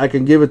chat, I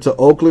can give it to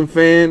Oakland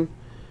Fan,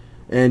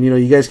 and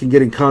you guys can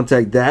get in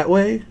contact that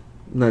way.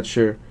 I'm not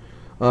sure,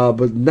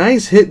 but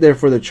nice hit there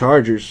for the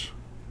Chargers.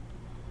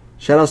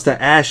 Shoutouts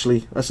to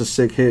Ashley. That's a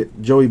sick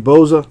hit. Joey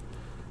Boza,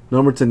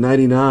 number to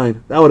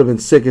 99. That would have been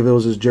sick if it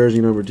was his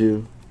jersey number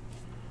 2.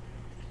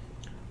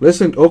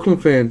 Listen,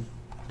 Oakland Fan,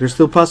 there's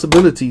still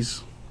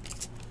possibilities.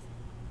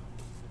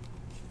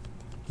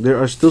 There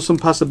are still some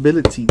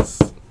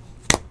possibilities.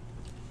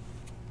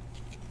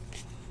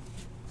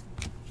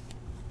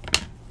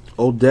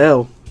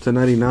 Odell to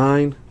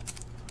 99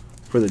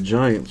 for the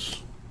Giants.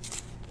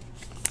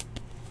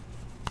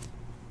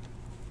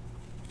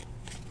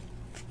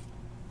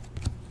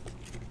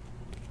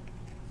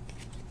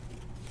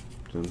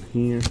 Done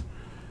here.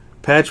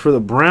 Patch for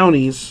the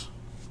Brownies.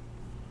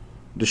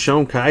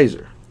 Deshaun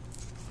Kaiser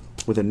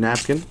with a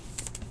napkin.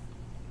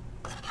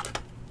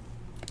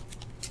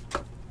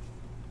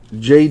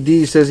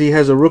 JD says he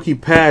has a rookie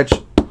patch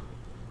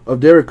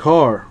of Derek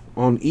Carr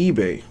on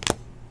eBay.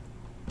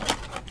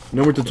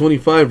 Number to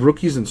 25,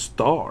 Rookies and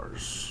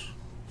Stars.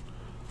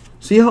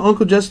 See how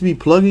Uncle Jesse be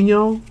plugging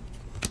y'all?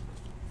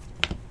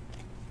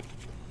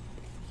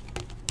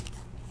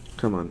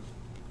 Come on.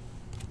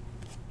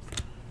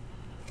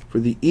 For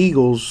the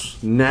Eagles,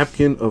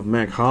 napkin of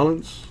Mac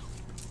Hollins.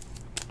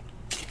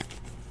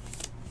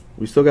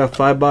 We still got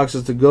 5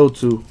 boxes to go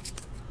to.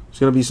 There's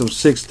going to be some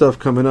sick stuff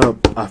coming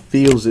up. I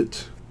feels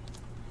it.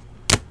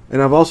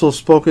 And I've also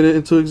spoken it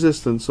into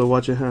existence, so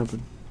watch it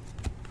happen.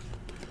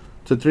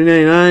 To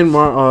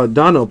 399,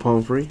 Donald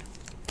Pumphrey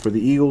for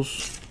the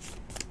Eagles.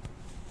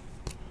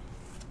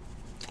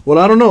 Well,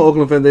 I don't know,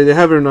 Oakland fan. They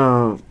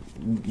haven't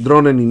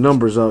thrown any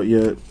numbers out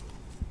yet.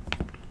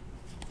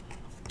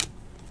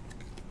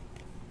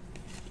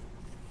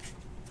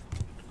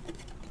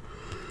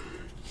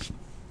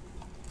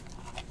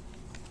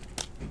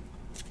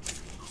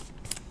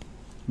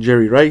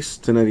 Jerry Rice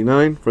to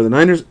 99 for the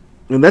Niners.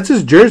 And that's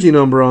his jersey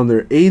number on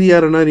there. 80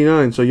 out of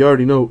 99. So you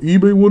already know.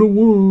 eBay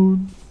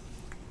 101.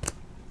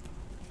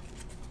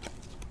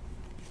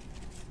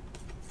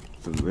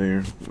 And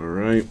there.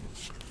 Alright.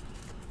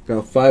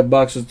 Got 5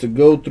 boxes to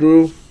go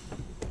through.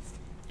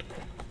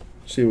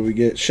 See what we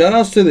get.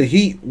 Shoutouts to the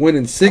Heat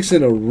winning 6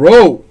 in a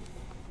row.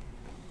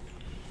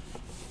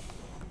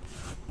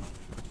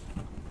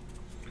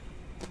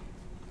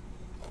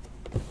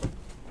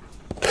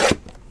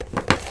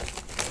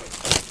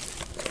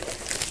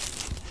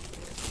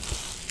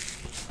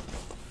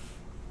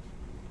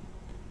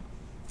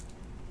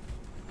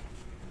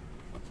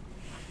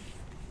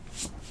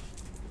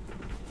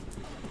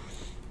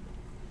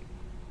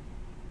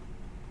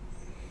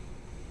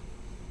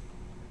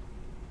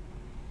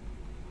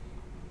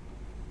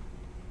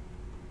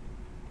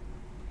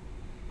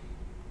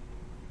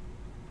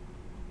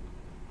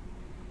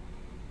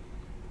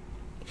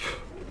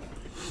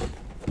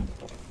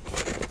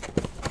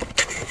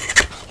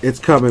 It's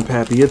coming,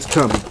 Pappy. It's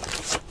coming.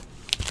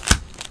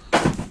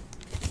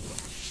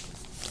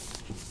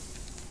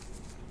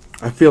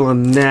 I feel a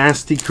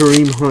nasty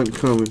Kareem Hunt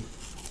coming.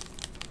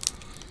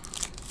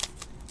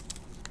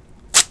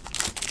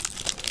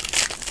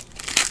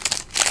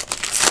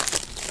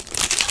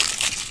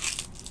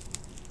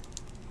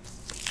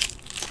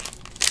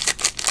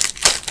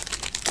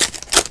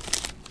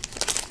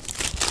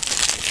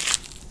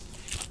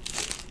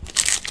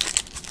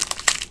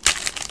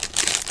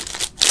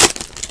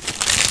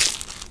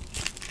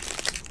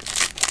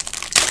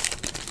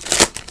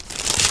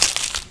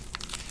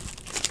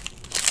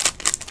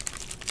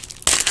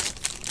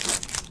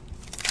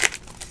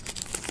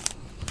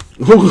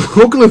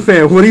 Oakland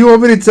fan, what do you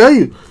want me to tell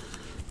you?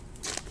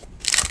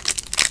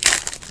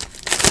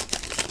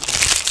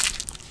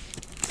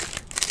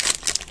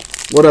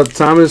 What up,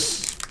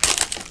 Thomas?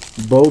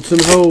 Bolts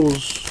and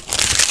holes.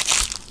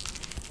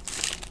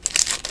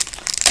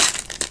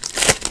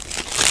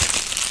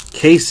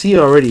 KC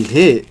already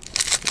hit.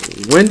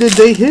 When did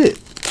they hit?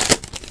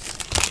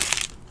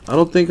 I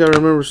don't think I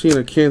remember seeing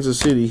a Kansas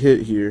City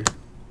hit here.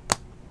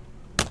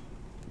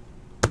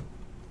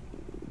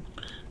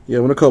 Yeah,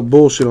 I'm going to call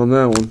bullshit on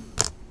that one.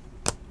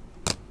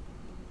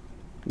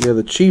 Yeah,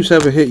 the Chiefs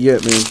haven't hit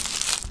yet, man.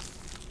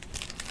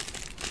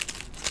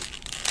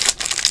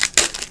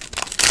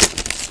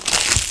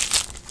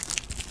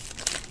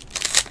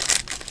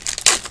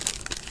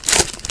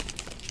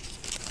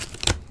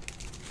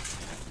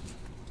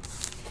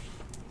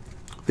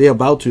 They're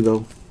about to,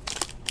 though.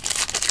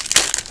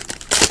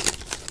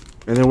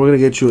 And then we're going to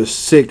get you a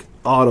sick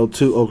auto,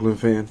 too, Oakland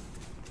fan.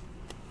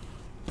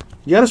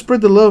 You got to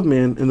spread the love,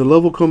 man, and the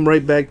love will come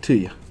right back to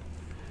you.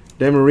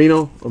 Dan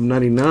Marino of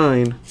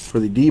 99 for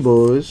the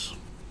D-Boys.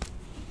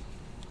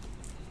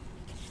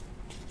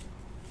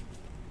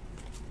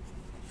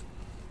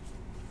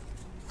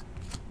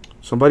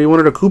 Somebody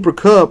wanted a Cooper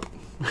Kupp,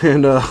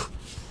 and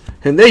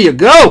And there you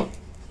go.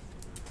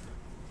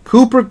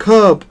 Cooper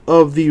Kupp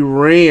of the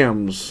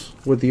Rams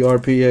with the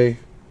RPA.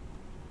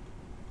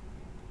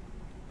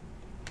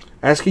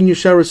 Asking you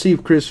shall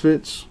receive, Chris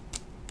Fitz.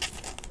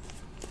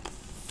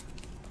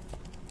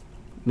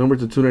 Number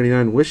to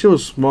 299. Wish it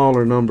was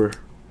smaller number.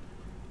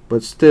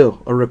 But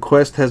still, a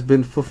request has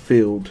been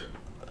fulfilled.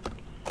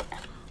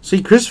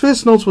 See, Chris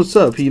Fitz knows what's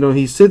up.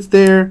 He sits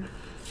there,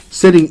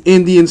 sitting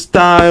Indian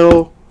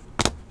style,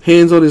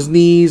 hands on his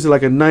knees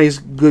like a nice,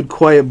 good,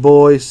 quiet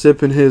boy,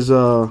 sipping his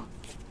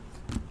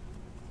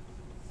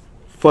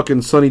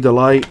fucking Sunny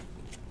Delight.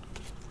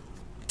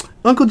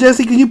 Uncle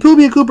Jesse, can you pull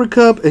me a Cooper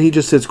Kupp? And he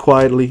just sits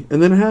quietly,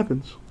 and then it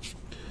happens.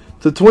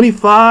 To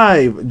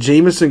 25,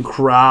 Jamison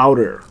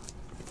Crowder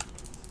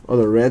of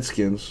the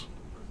Redskins.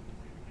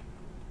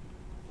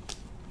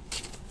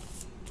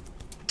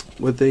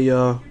 With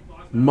a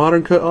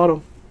modern cut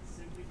auto.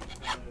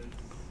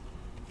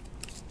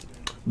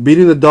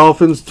 Beating the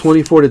Dolphins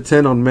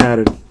 24-10 on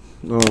Madden.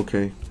 Oh,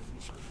 okay.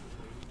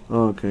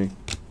 Okay.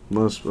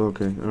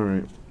 Okay. All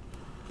right.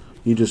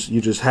 You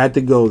just had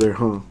to go there,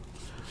 huh?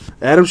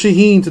 Adam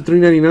Shaheen to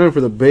 399 for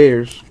the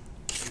Bears.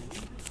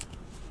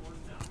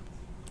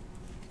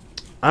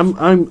 I'm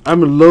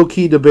low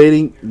key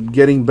debating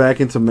getting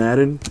back into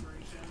Madden,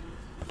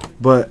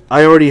 but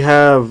I already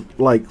have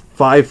like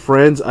 5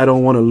 friends I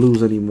don't want to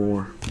lose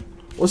anymore.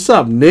 What's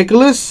up,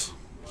 Nicholas?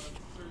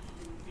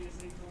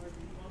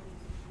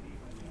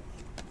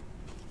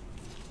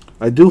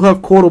 I do have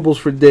quotables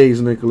for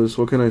days, Nicholas.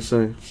 What can I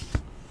say?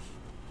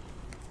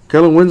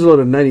 Kellen Winslow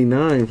to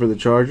 99 for the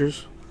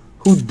Chargers.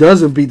 Who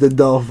doesn't beat the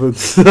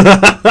Dolphins? The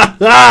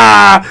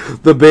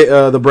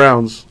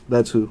Browns.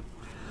 That's who.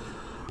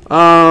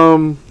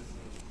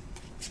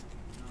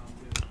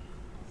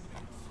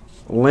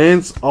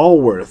 Lance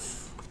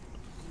Allworth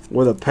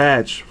with a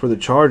patch for the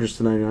Chargers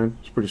to 99.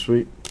 It's pretty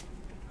sweet.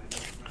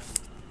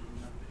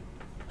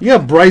 You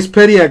got Bryce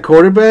Petty at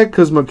quarterback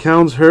because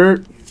McCown's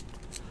hurt.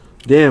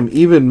 Damn,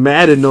 even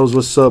Madden knows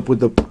what's up with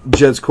the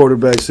Jets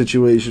quarterback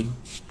situation.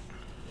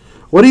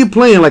 What are you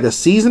playing, like a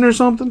season or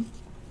something?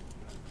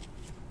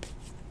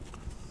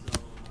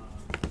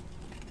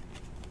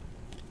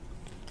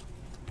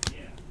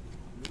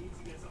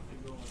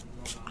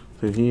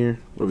 In here,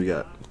 what do we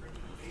got?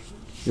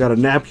 We got a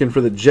napkin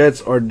for the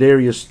Jets,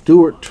 Ardarius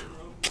Stewart.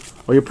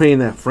 Oh, you're playing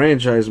that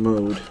franchise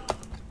mode.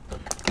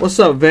 What's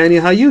up,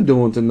 Vanya? How you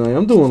doing tonight?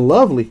 I'm doing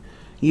lovely.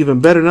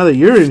 Even better now that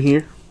you're in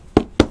here.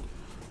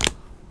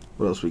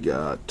 What else we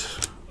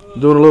got?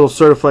 Doing a little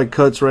certified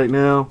cuts right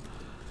now.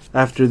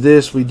 After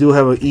this, we do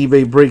have an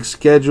eBay break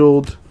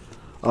scheduled.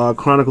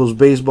 Chronicles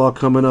Baseball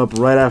coming up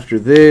right after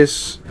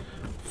this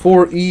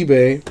for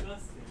eBay.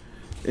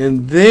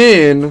 And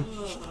then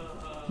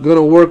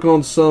gonna work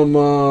on some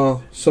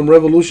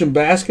Revolution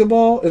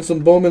Basketball and some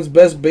Bowman's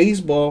Best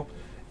Baseball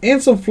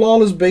and some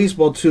Flawless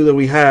Baseball too that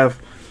we have.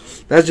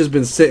 That's just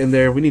been sitting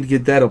there. We need to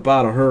get that up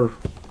out of her.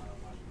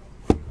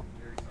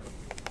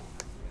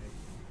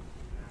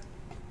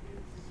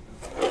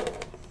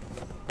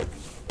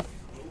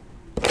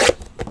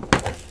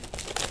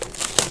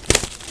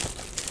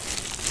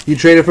 You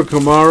traded for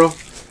Kamara,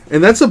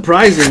 and that's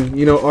surprising.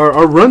 You know,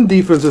 our run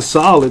defense is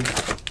solid.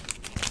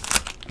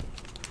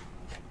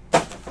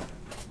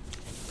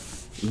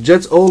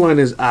 Jets O-line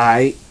is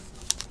aight.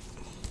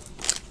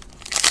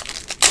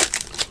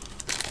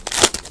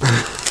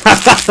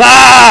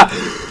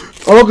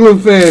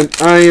 Oakland fan,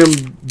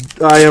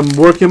 I am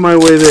working my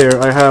way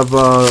there. I have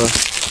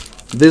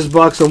this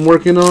box I'm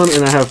working on,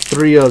 and I have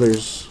 3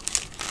 others.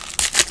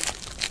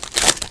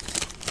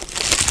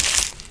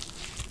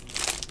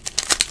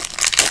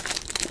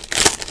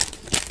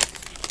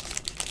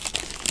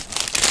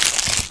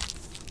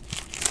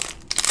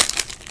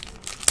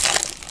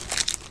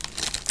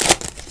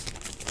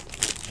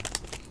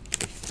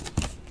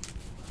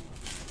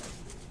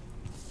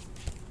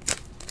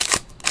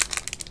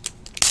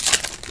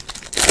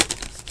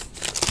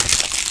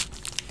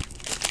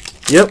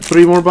 Yep,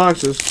 3 more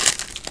boxes.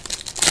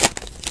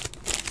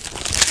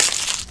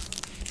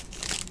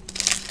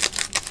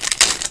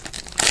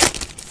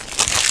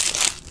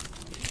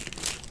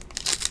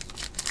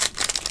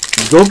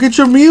 Go get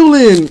your meal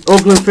in,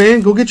 Oakland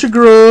fan. Go get your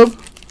grub.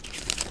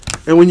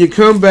 And when you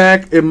come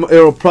back,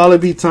 it'll probably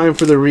be time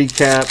for the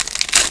recap.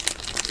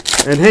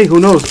 And hey, who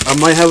knows? I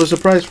might have a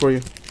surprise for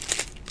you.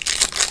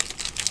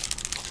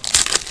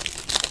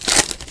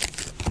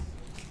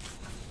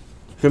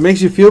 If it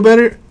makes you feel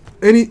better,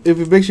 if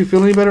it makes you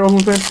feel any better,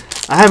 Oakland fan,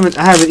 I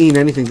haven't eaten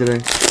anything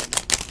today.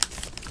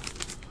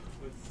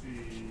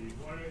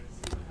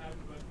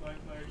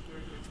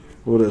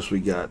 What else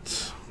we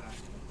got?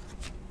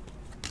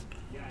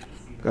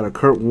 Got a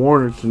Kurt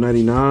Warner to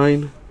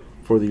 99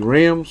 for the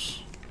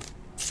Rams.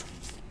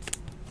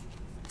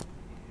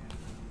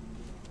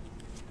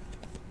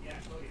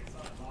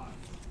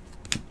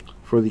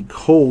 For the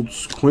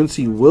Colts,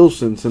 Quincy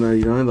Wilson to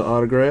 99, the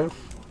autograph.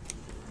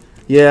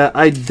 Yeah,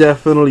 I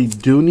definitely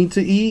do need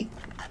to eat.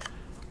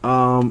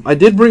 I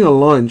did bring a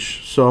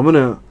lunch, so I'm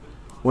gonna,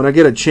 when I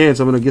get a chance,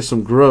 I'm gonna get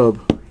some grub.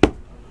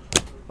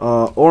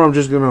 or I'm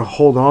just going to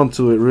hold on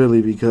to it,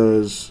 really,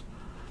 because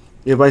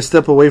if I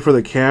step away from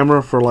the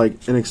camera for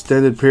like an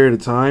extended period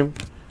of time,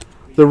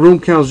 the room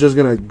count's just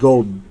going to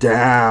go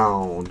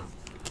down.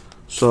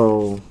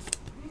 So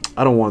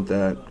I don't want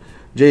that.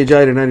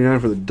 J.J. to 99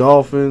 for the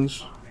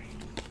Dolphins.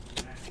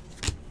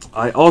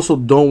 I also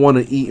don't want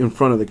to eat in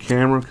front of the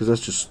camera because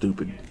that's just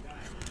stupid.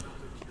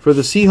 For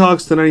the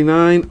Seahawks to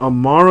 99,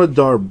 Amara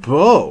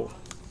Darboh.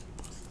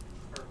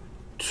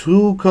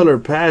 2-color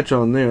patch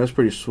on there. That's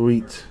pretty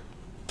sweet.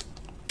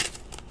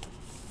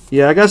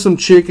 Yeah, I got some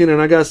chicken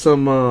and I got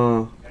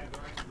some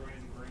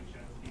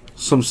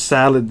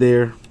salad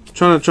there.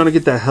 Trying to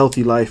get that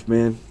healthy life,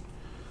 man.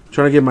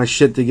 Trying to get my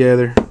shit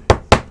together.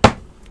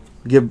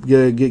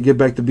 Get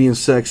back to being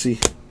sexy.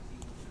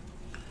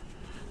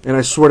 And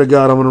I swear to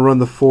God, I'm going to run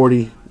the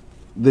 40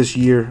 this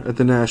year at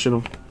the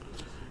National.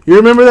 You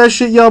remember that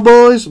shit, y'all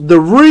boys? The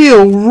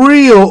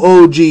real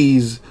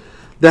OGs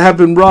that have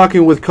been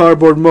rocking with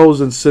Cardboard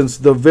Moses since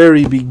the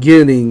very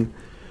beginning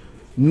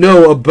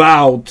know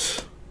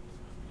about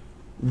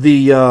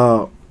the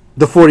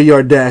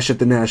 40-yard dash at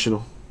the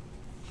National.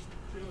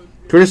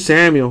 Curtis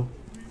Samuel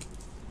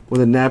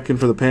with a napkin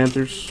for the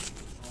Panthers.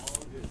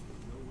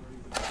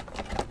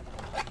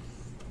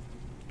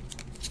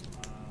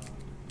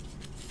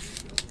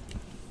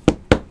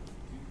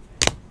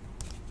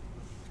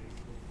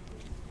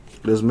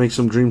 Let's make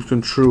some dreams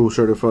come true,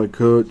 certified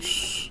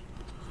coach.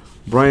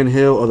 Brian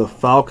Hill of the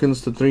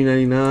Falcons to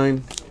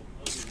 399.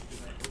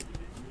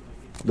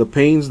 The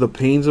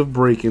pains of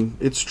breaking.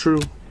 It's true.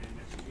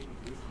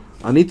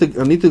 I need to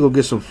go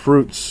get some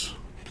fruits.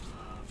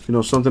 You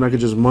know, something I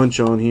could just munch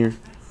on here.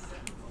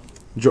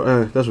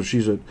 That's what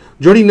she said.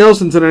 Jordy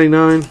Nelson to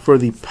 99 for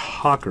the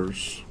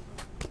Packers.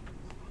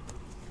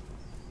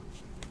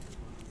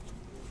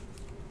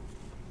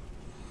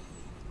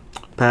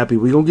 Pappy,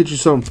 we gonna get you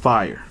some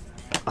fire.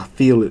 I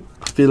feel it.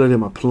 I feel it in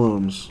my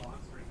plums.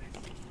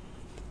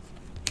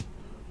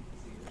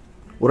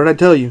 What did I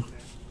tell you?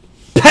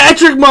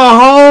 Patrick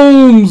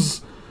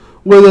Mahomes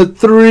with a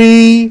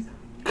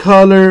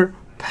 3-color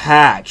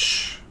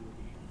patch.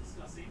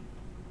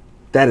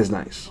 That is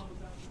nice.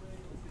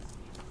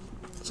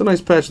 It's a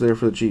nice patch there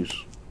for the Chiefs.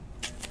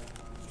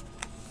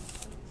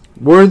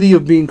 Worthy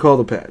of being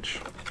called a patch.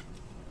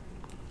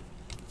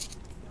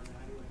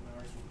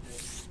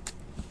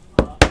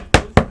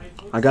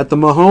 I got the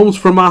Mahomes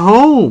for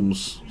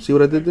Mahomes. See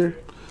what I did there?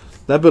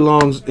 That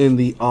belongs in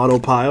the auto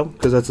pile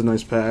because that's a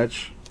nice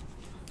patch.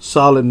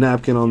 Solid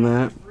napkin on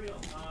that.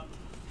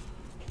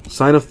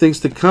 Sign of things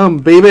to come,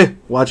 baby.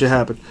 Watch it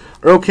happen.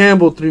 Earl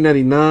Campbell,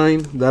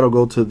 $3.99. That'll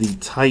go to the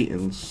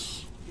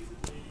Titans.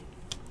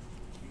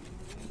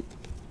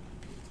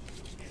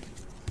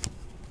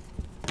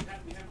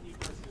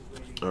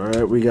 All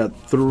right, we got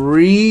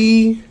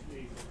 3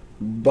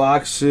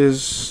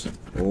 boxes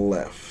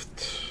left.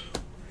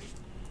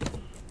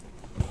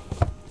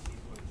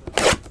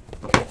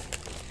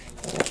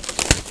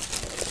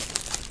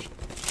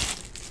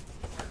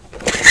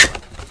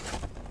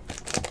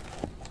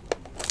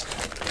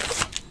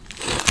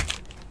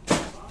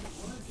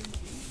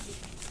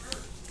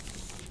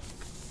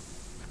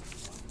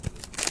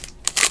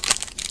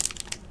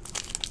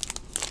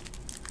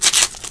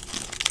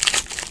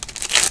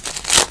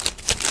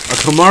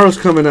 Tomorrow's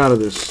coming out of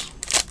this.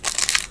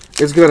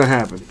 It's gonna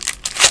happen.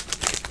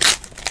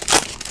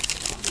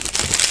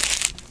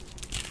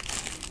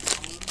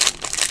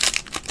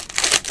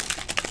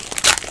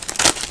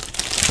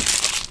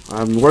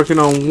 I'm working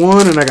on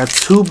one and I got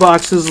 2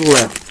 boxes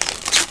left.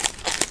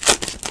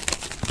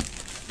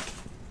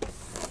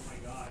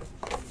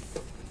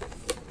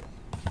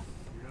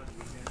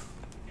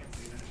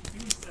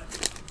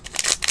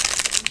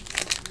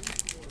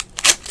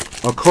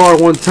 A card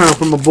one time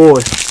from a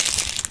boy.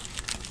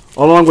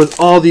 Along with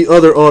all the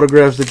other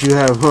autographs that you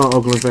have, huh,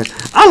 Oakland fan?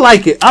 I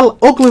like it.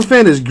 Oakland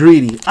fan is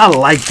greedy. I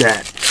like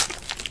that.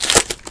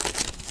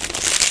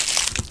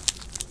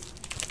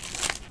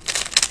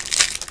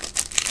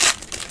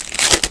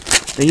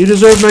 And you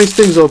deserve nice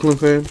things, Oakland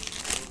fan.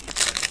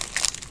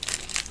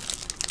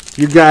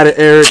 You got it,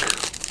 Eric.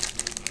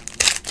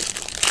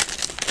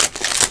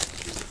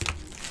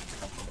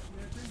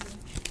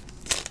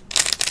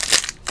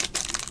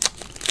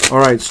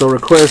 Alright, so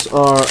requests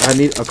are, I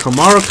need a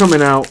Kamara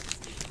coming out,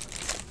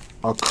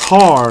 a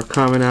car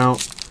coming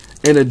out,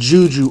 and a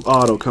Juju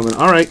auto coming.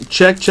 All right,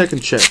 check, check,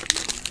 and check.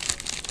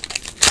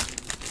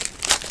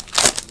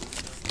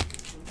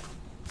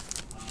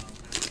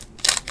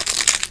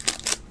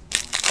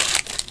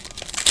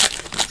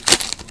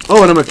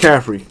 Oh, and a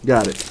McCaffrey.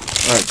 Got it.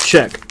 All right,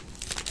 check.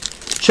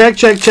 Check,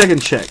 check, check,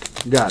 and check.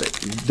 Got it.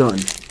 Done.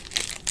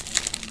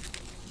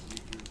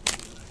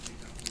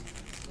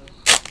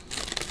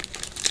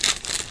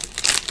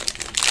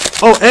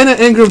 Oh, and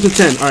an Ingram to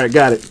 10. All right,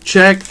 got it.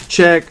 Check,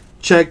 check.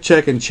 Check,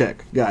 check, and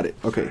check. Got it.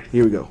 Okay,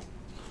 here we go.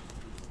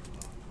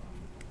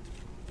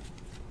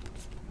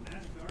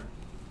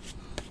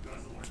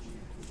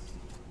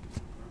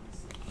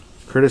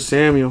 Curtis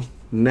Samuel,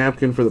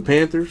 napkin for the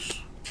Panthers.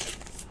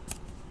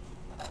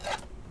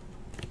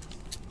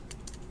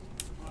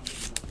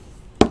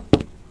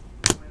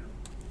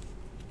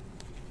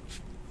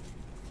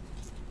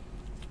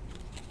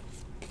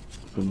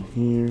 Nothing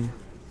here.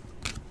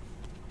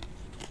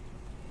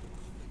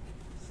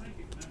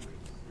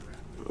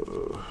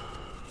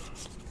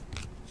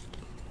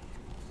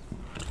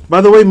 By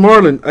the way,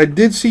 Marlon, I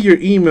did see your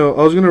email.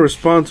 I was gonna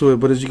respond to it,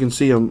 but as you can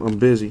see, I'm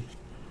busy.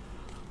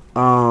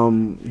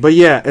 But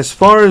yeah, as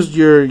far as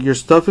your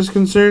stuff is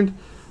concerned,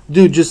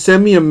 dude, just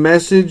send me a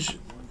message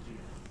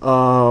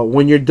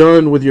when you're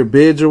done with your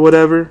bids or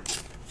whatever.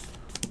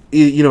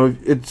 You know,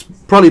 it's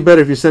probably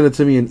better if you send it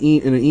to me in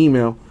an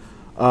email.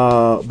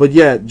 But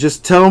yeah,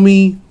 just tell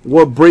me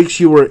what breaks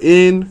you were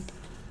in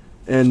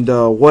and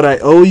what I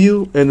owe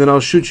you, and then I'll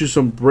shoot you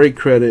some break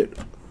credit.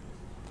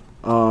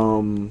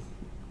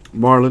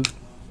 Marlon.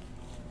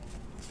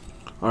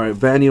 All right,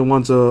 Vania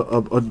wants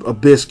a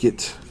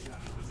biscuit.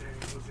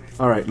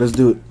 All right, let's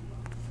do it.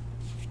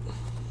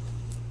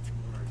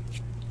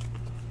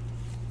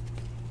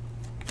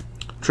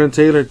 Trent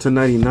Taylor to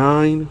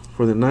 99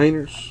 for the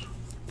Niners.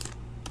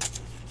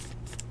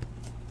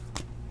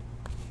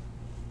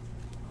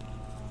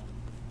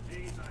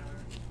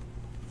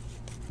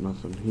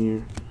 Nothing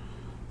here.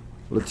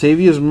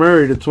 Latavius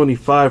Murray to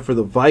 25 for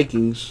the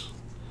Vikings.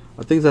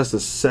 I think that's the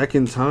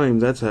second time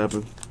that's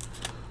happened.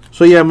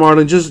 So yeah,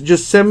 Marlon,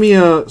 just send me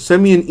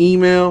an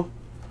email,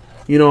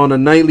 you know, on a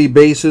nightly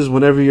basis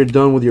whenever you're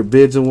done with your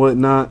bids and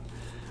whatnot,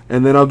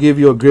 and then I'll give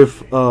you a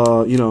Griff,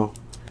 you know,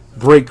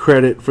 break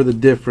credit for the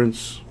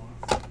difference.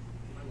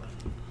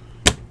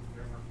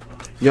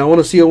 Y'all want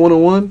to see a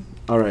 101?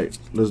 All right,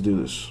 let's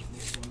do this.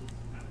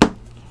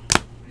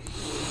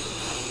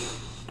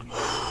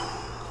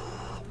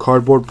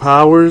 Cardboard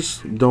Powers,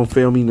 don't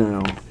fail me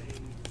now.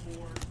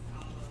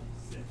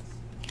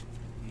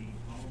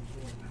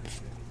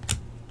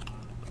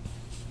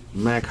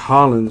 Mac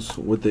Hollins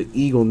with the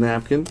Eagle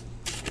napkin.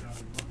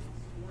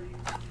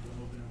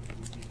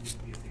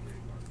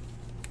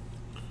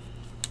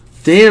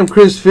 Damn,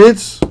 Chris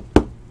Fitz.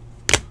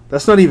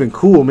 That's not even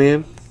cool,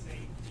 man.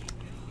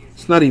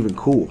 It's not even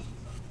cool.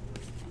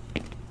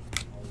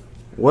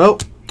 Well,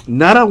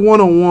 not a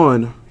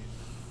 101,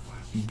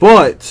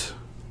 but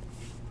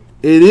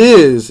it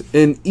is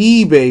an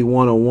eBay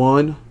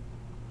 101.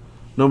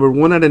 Number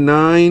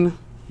 1/9,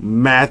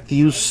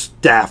 Matthew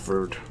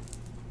Stafford.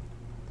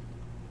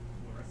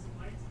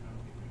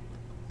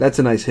 That's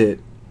a nice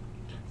hit.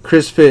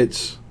 Chris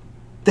Fitz.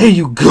 There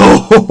you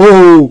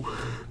go.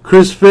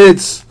 Chris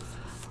Fitz.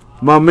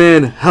 My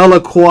man, hella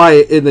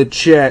quiet in the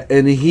chat,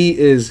 and he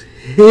is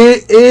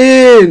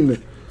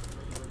hitting.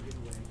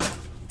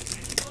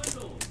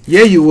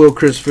 Yeah, you will,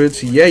 Chris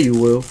Fitz. Yeah, you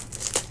will.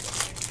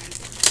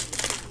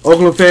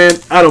 Oakland fan,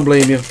 I don't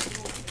blame you.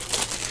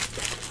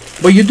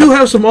 But you do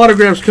have some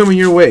autographs coming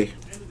your way.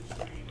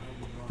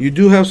 You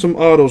do have some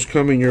autos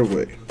coming your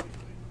way.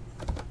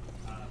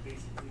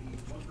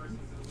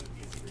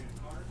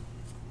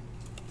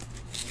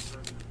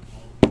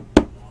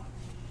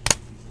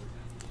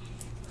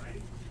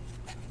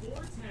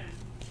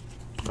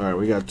 All right,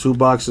 we got 2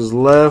 boxes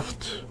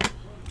left.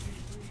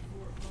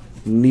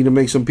 Need to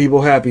make some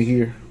people happy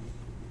here.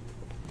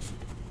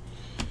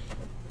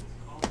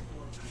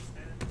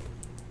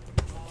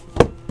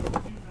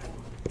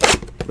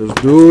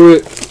 Let's do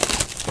it.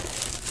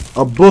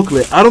 A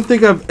booklet. I don't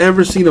think I've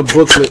ever seen a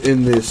booklet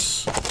in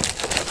this.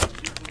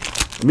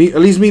 At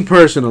least me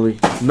personally.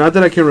 Not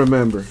that I can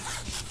remember.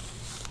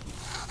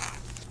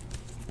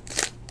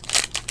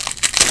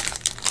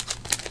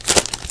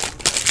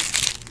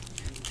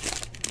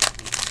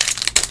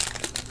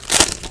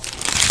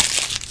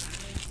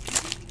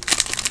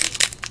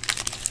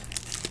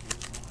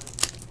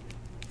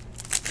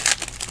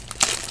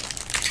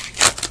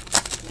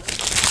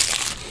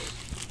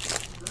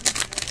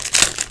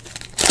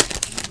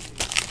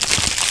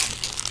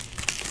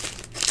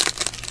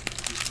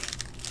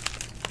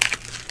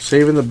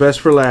 Saving the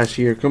best for last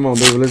year. Come on,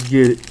 baby. Let's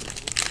get it.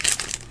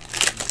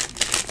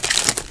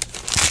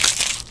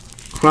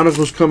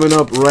 Chronicles coming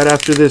up right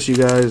after this, you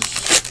guys.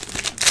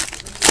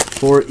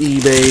 For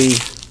eBay.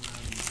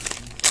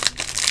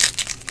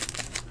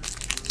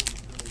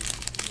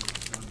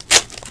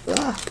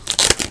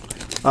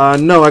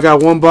 No, I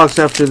got 1 box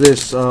after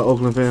this,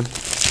 Oakland fan.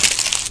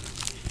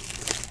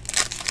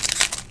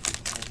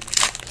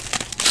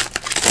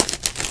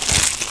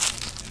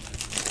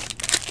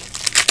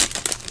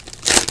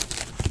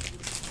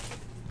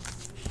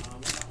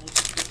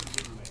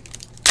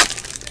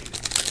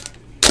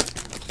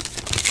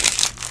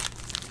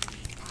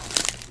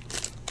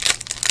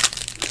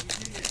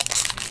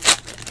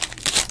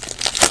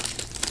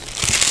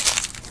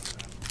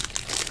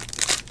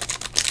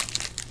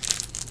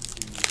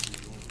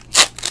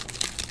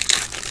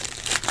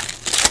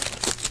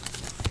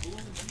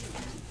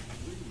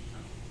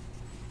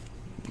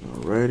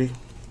 Alrighty.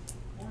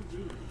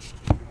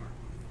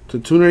 To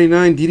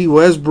 299, D.D.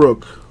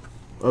 Westbrook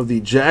of the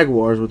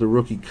Jaguars with a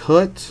rookie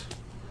cut.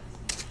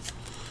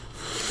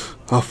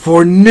 A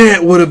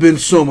Fournette would have been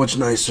so much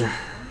nicer.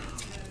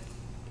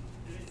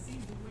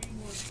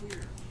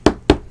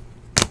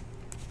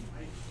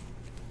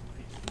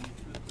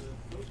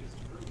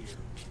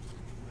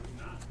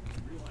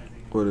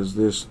 What is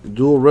this?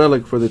 Dual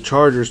relic for the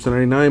Chargers to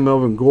 99,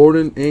 Melvin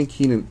Gordon and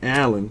Keenan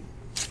Allen.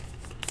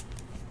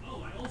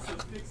 Oh, I also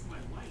fixed my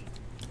light.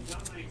 I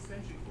got my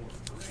extension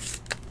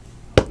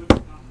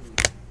cord.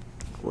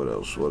 What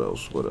else? What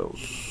else? What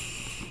else?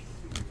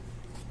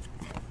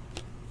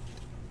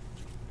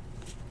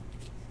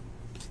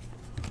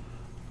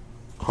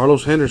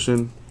 Carlos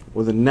Henderson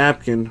with a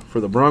napkin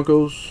for the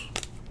Broncos.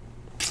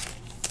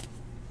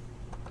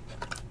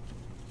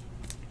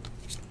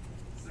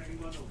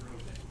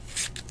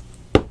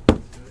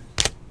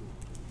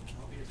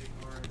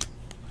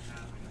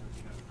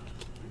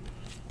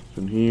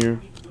 In here,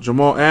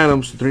 Jamal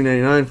Adams to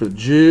 399 for the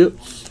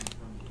Jets.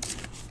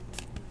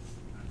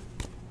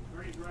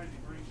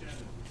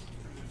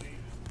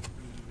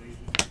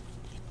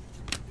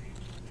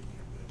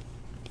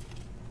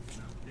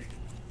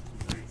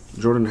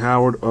 Jordan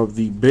Howard of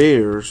the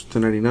Bears to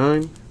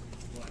 99.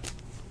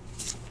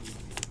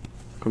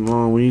 Come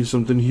on, we need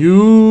something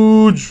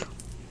huge.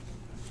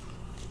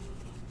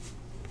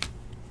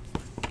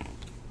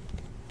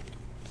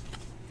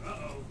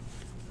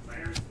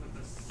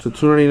 To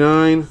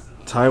 299,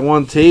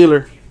 Taiwan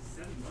Taylor.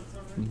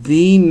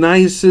 The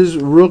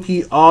nicest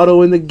rookie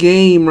auto in the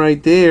game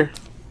right there.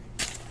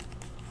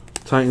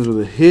 Titans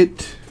with a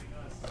hit.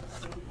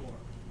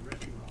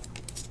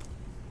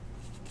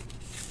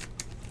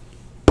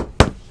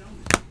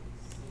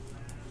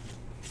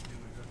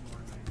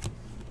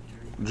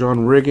 John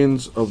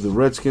Riggins of the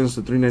Redskins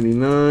to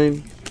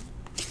 399.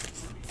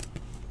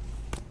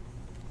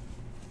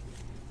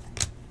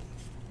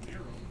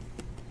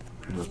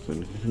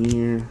 Nothing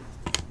here.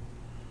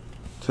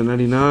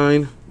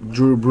 1099.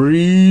 Drew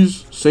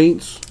Brees,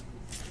 Saints.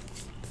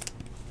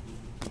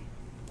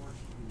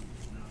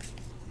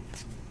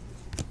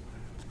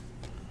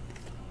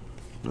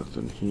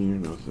 Nothing here,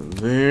 nothing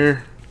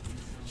there.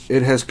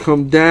 It has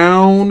come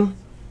down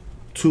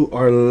to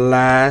our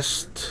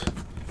last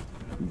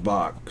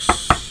box.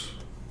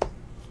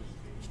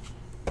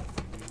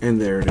 And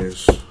there it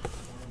is.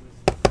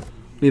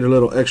 Need a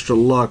little extra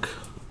luck.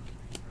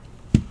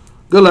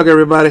 Good luck,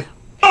 everybody.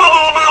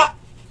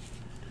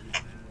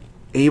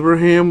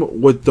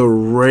 Abraham with the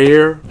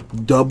rare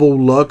double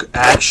luck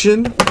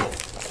action.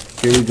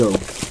 Here we go.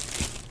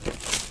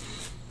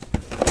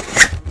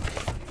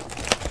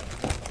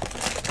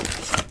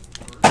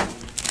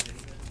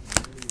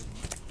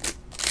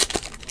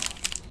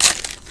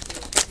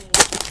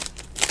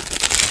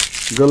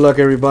 Good luck,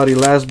 everybody.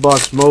 Last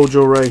box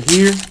mojo right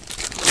here.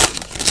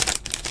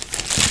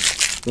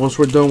 Once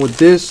we're done with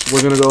this,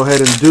 we're going to go ahead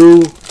and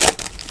do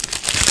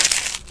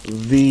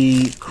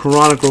the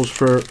Chronicles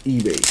for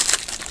eBay.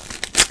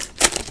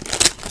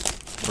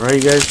 All right,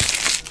 you guys.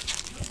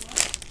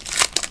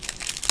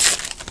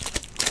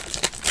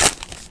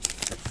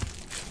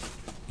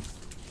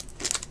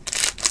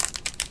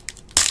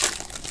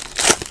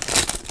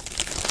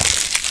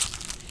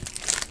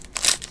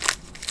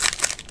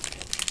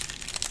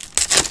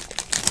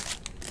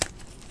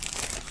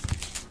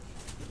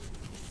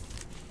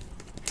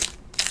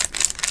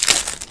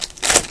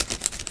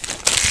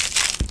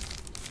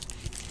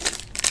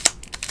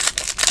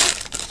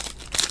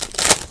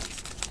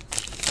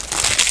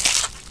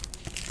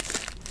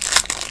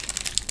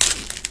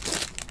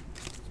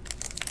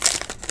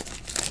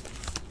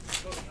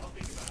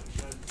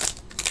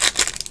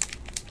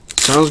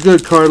 Sounds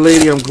good, Card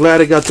Lady. I'm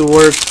glad it got to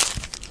work.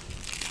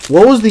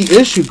 What was the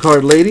issue,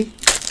 Card Lady?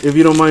 If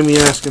you don't mind me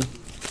asking.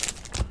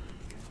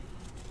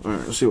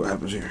 Alright, let's see what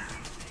happens here.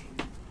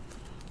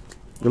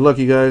 Good luck,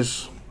 you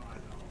guys.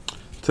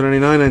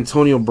 299,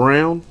 Antonio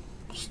Brown,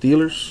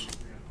 Steelers.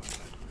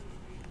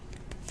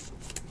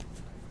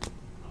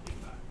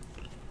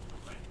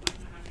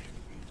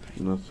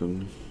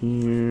 Nothing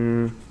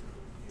here.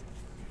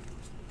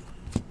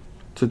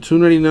 To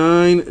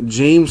 299,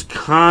 James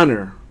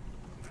Conner.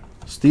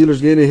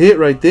 Steelers getting a hit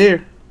right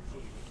there.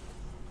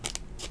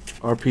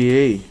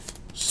 RPA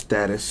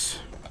status.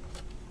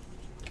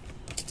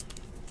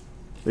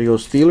 There you go,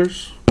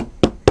 Steelers.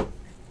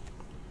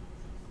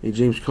 Hey,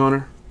 James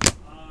Conner.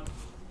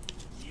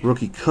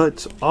 Rookie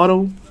cut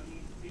auto.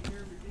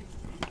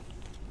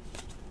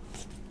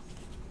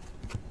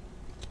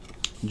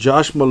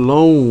 Josh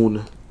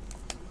Malone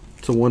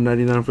to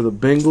 199 for the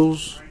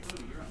Bengals,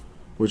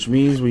 which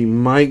means we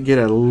might get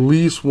at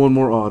least one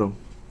more auto.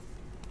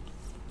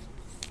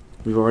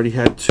 We've already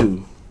had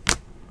two.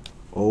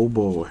 Oh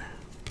boy.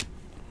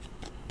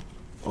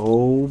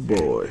 Oh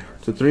boy.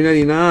 To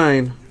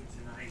 399,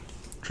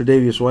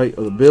 Tre'Davious White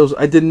of the Bills.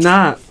 I did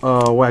not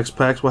wax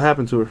packs. What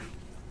happened to her?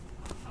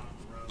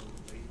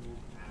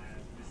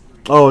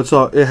 Oh,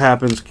 it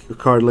happens,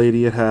 Card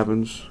Lady. It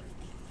happens.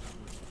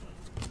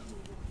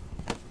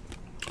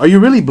 Are you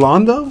really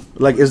blonde though?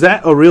 Like, is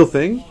that a real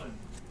thing?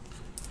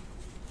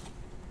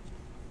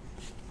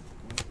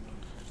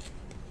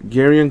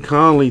 Garyon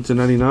Conley to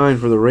 99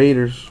 for the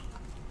Raiders.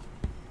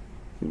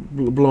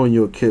 Blowing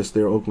you a kiss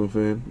there, Oakland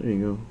fan. There you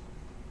go.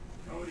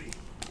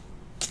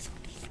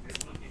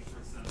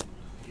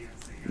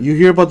 You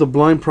hear about the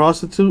blind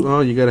prostitute?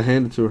 Oh, you gotta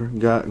hand it to her.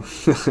 Got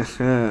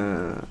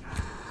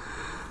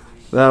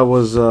That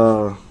was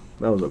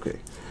okay.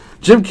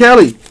 Jim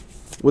Kelly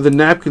with a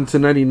napkin to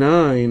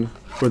 99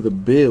 for the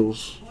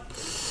Bills.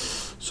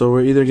 So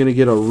we're either gonna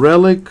get a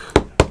relic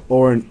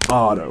or an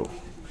auto.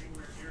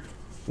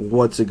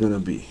 What's it gonna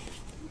be?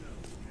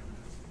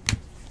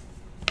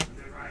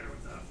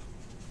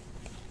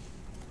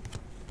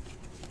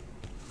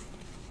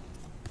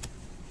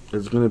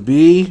 It's gonna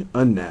be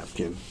a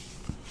napkin.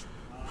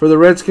 For the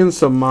Redskins,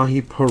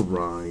 Samahi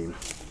Perine.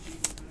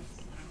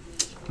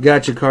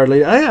 Gotcha, card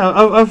lady.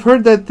 I've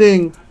heard that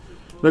thing.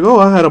 Like, oh,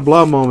 I had a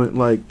blah moment.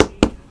 Like,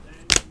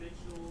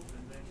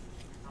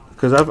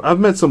 because I've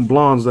met some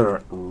blondes that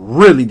are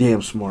really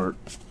damn smart.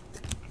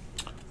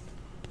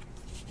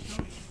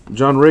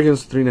 John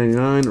Riggins,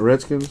 $3.99.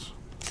 Redskins.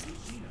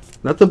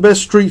 Not the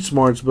best street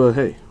smarts, but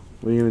hey,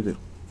 what are you gonna do?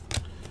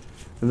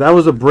 And that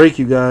was a break,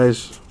 you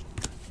guys.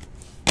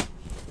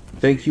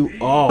 Thank you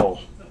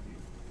all.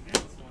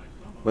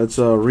 Let's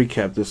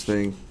recap this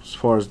thing as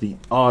far as the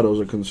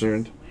autos are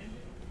concerned.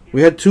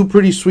 We had two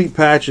pretty sweet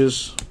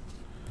patches.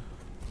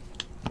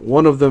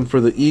 One of them for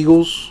the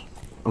Eagles.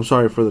 I'm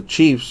sorry, for the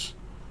Chiefs.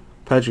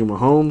 Patrick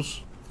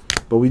Mahomes.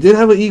 But we did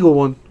have an Eagle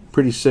one.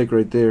 Pretty sick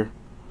right there.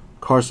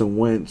 Carson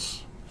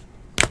Wentz.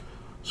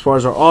 As far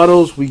as our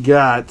autos, we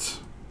got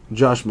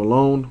Josh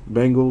Malone,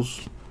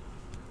 Bengals.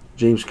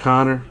 James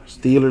Conner,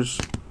 Steelers.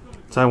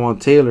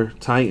 Tywan Taylor,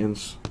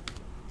 Titans.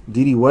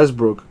 Dede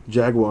Westbrook,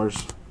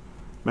 Jaguars.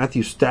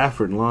 Matthew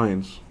Stafford,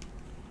 Lions.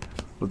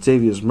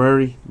 Latavius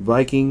Murray,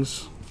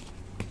 Vikings.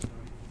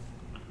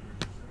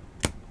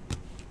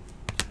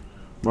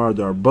 Mara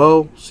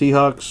Darboh,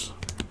 Seahawks.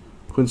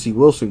 Quincy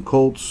Wilson,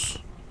 Colts.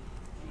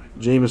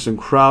 Jamison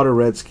Crowder,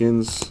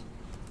 Redskins.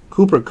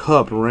 Cooper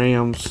Kupp,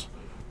 Rams.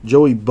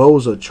 Joey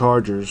Bosa,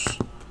 Chargers.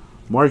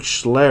 Mark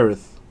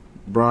Schlereth,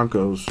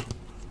 Broncos.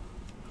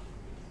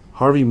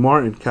 Harvey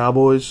Martin,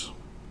 Cowboys.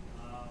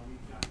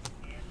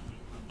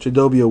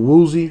 Chidobe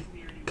Awuzie,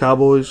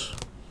 Cowboys.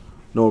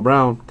 Noah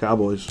Brown,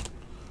 Cowboys.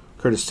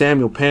 Curtis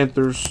Samuel,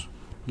 Panthers.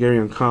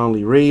 Garyon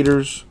Conley,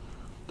 Raiders.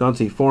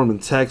 Dante Foreman,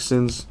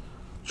 Texans.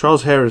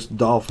 Charles Harris,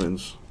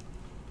 Dolphins.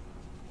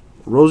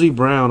 Rosie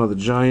Brown of the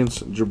Giants.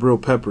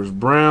 Jabril Peppers,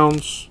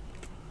 Browns.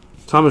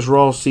 Thomas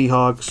Rawls,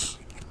 Seahawks.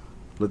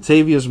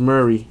 Latavius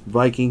Murray,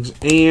 Vikings.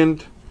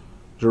 And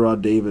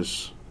Gerard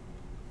Davis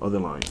of the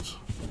Lions.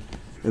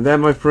 And that,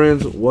 my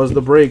friends, was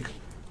the break.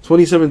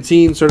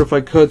 2017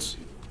 Certified Cuts.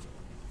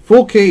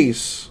 Full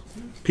case.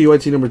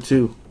 PYT number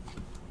 2.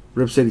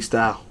 Rip City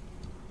style.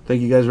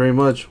 Thank you guys very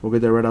much. We'll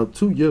get that right out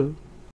to you.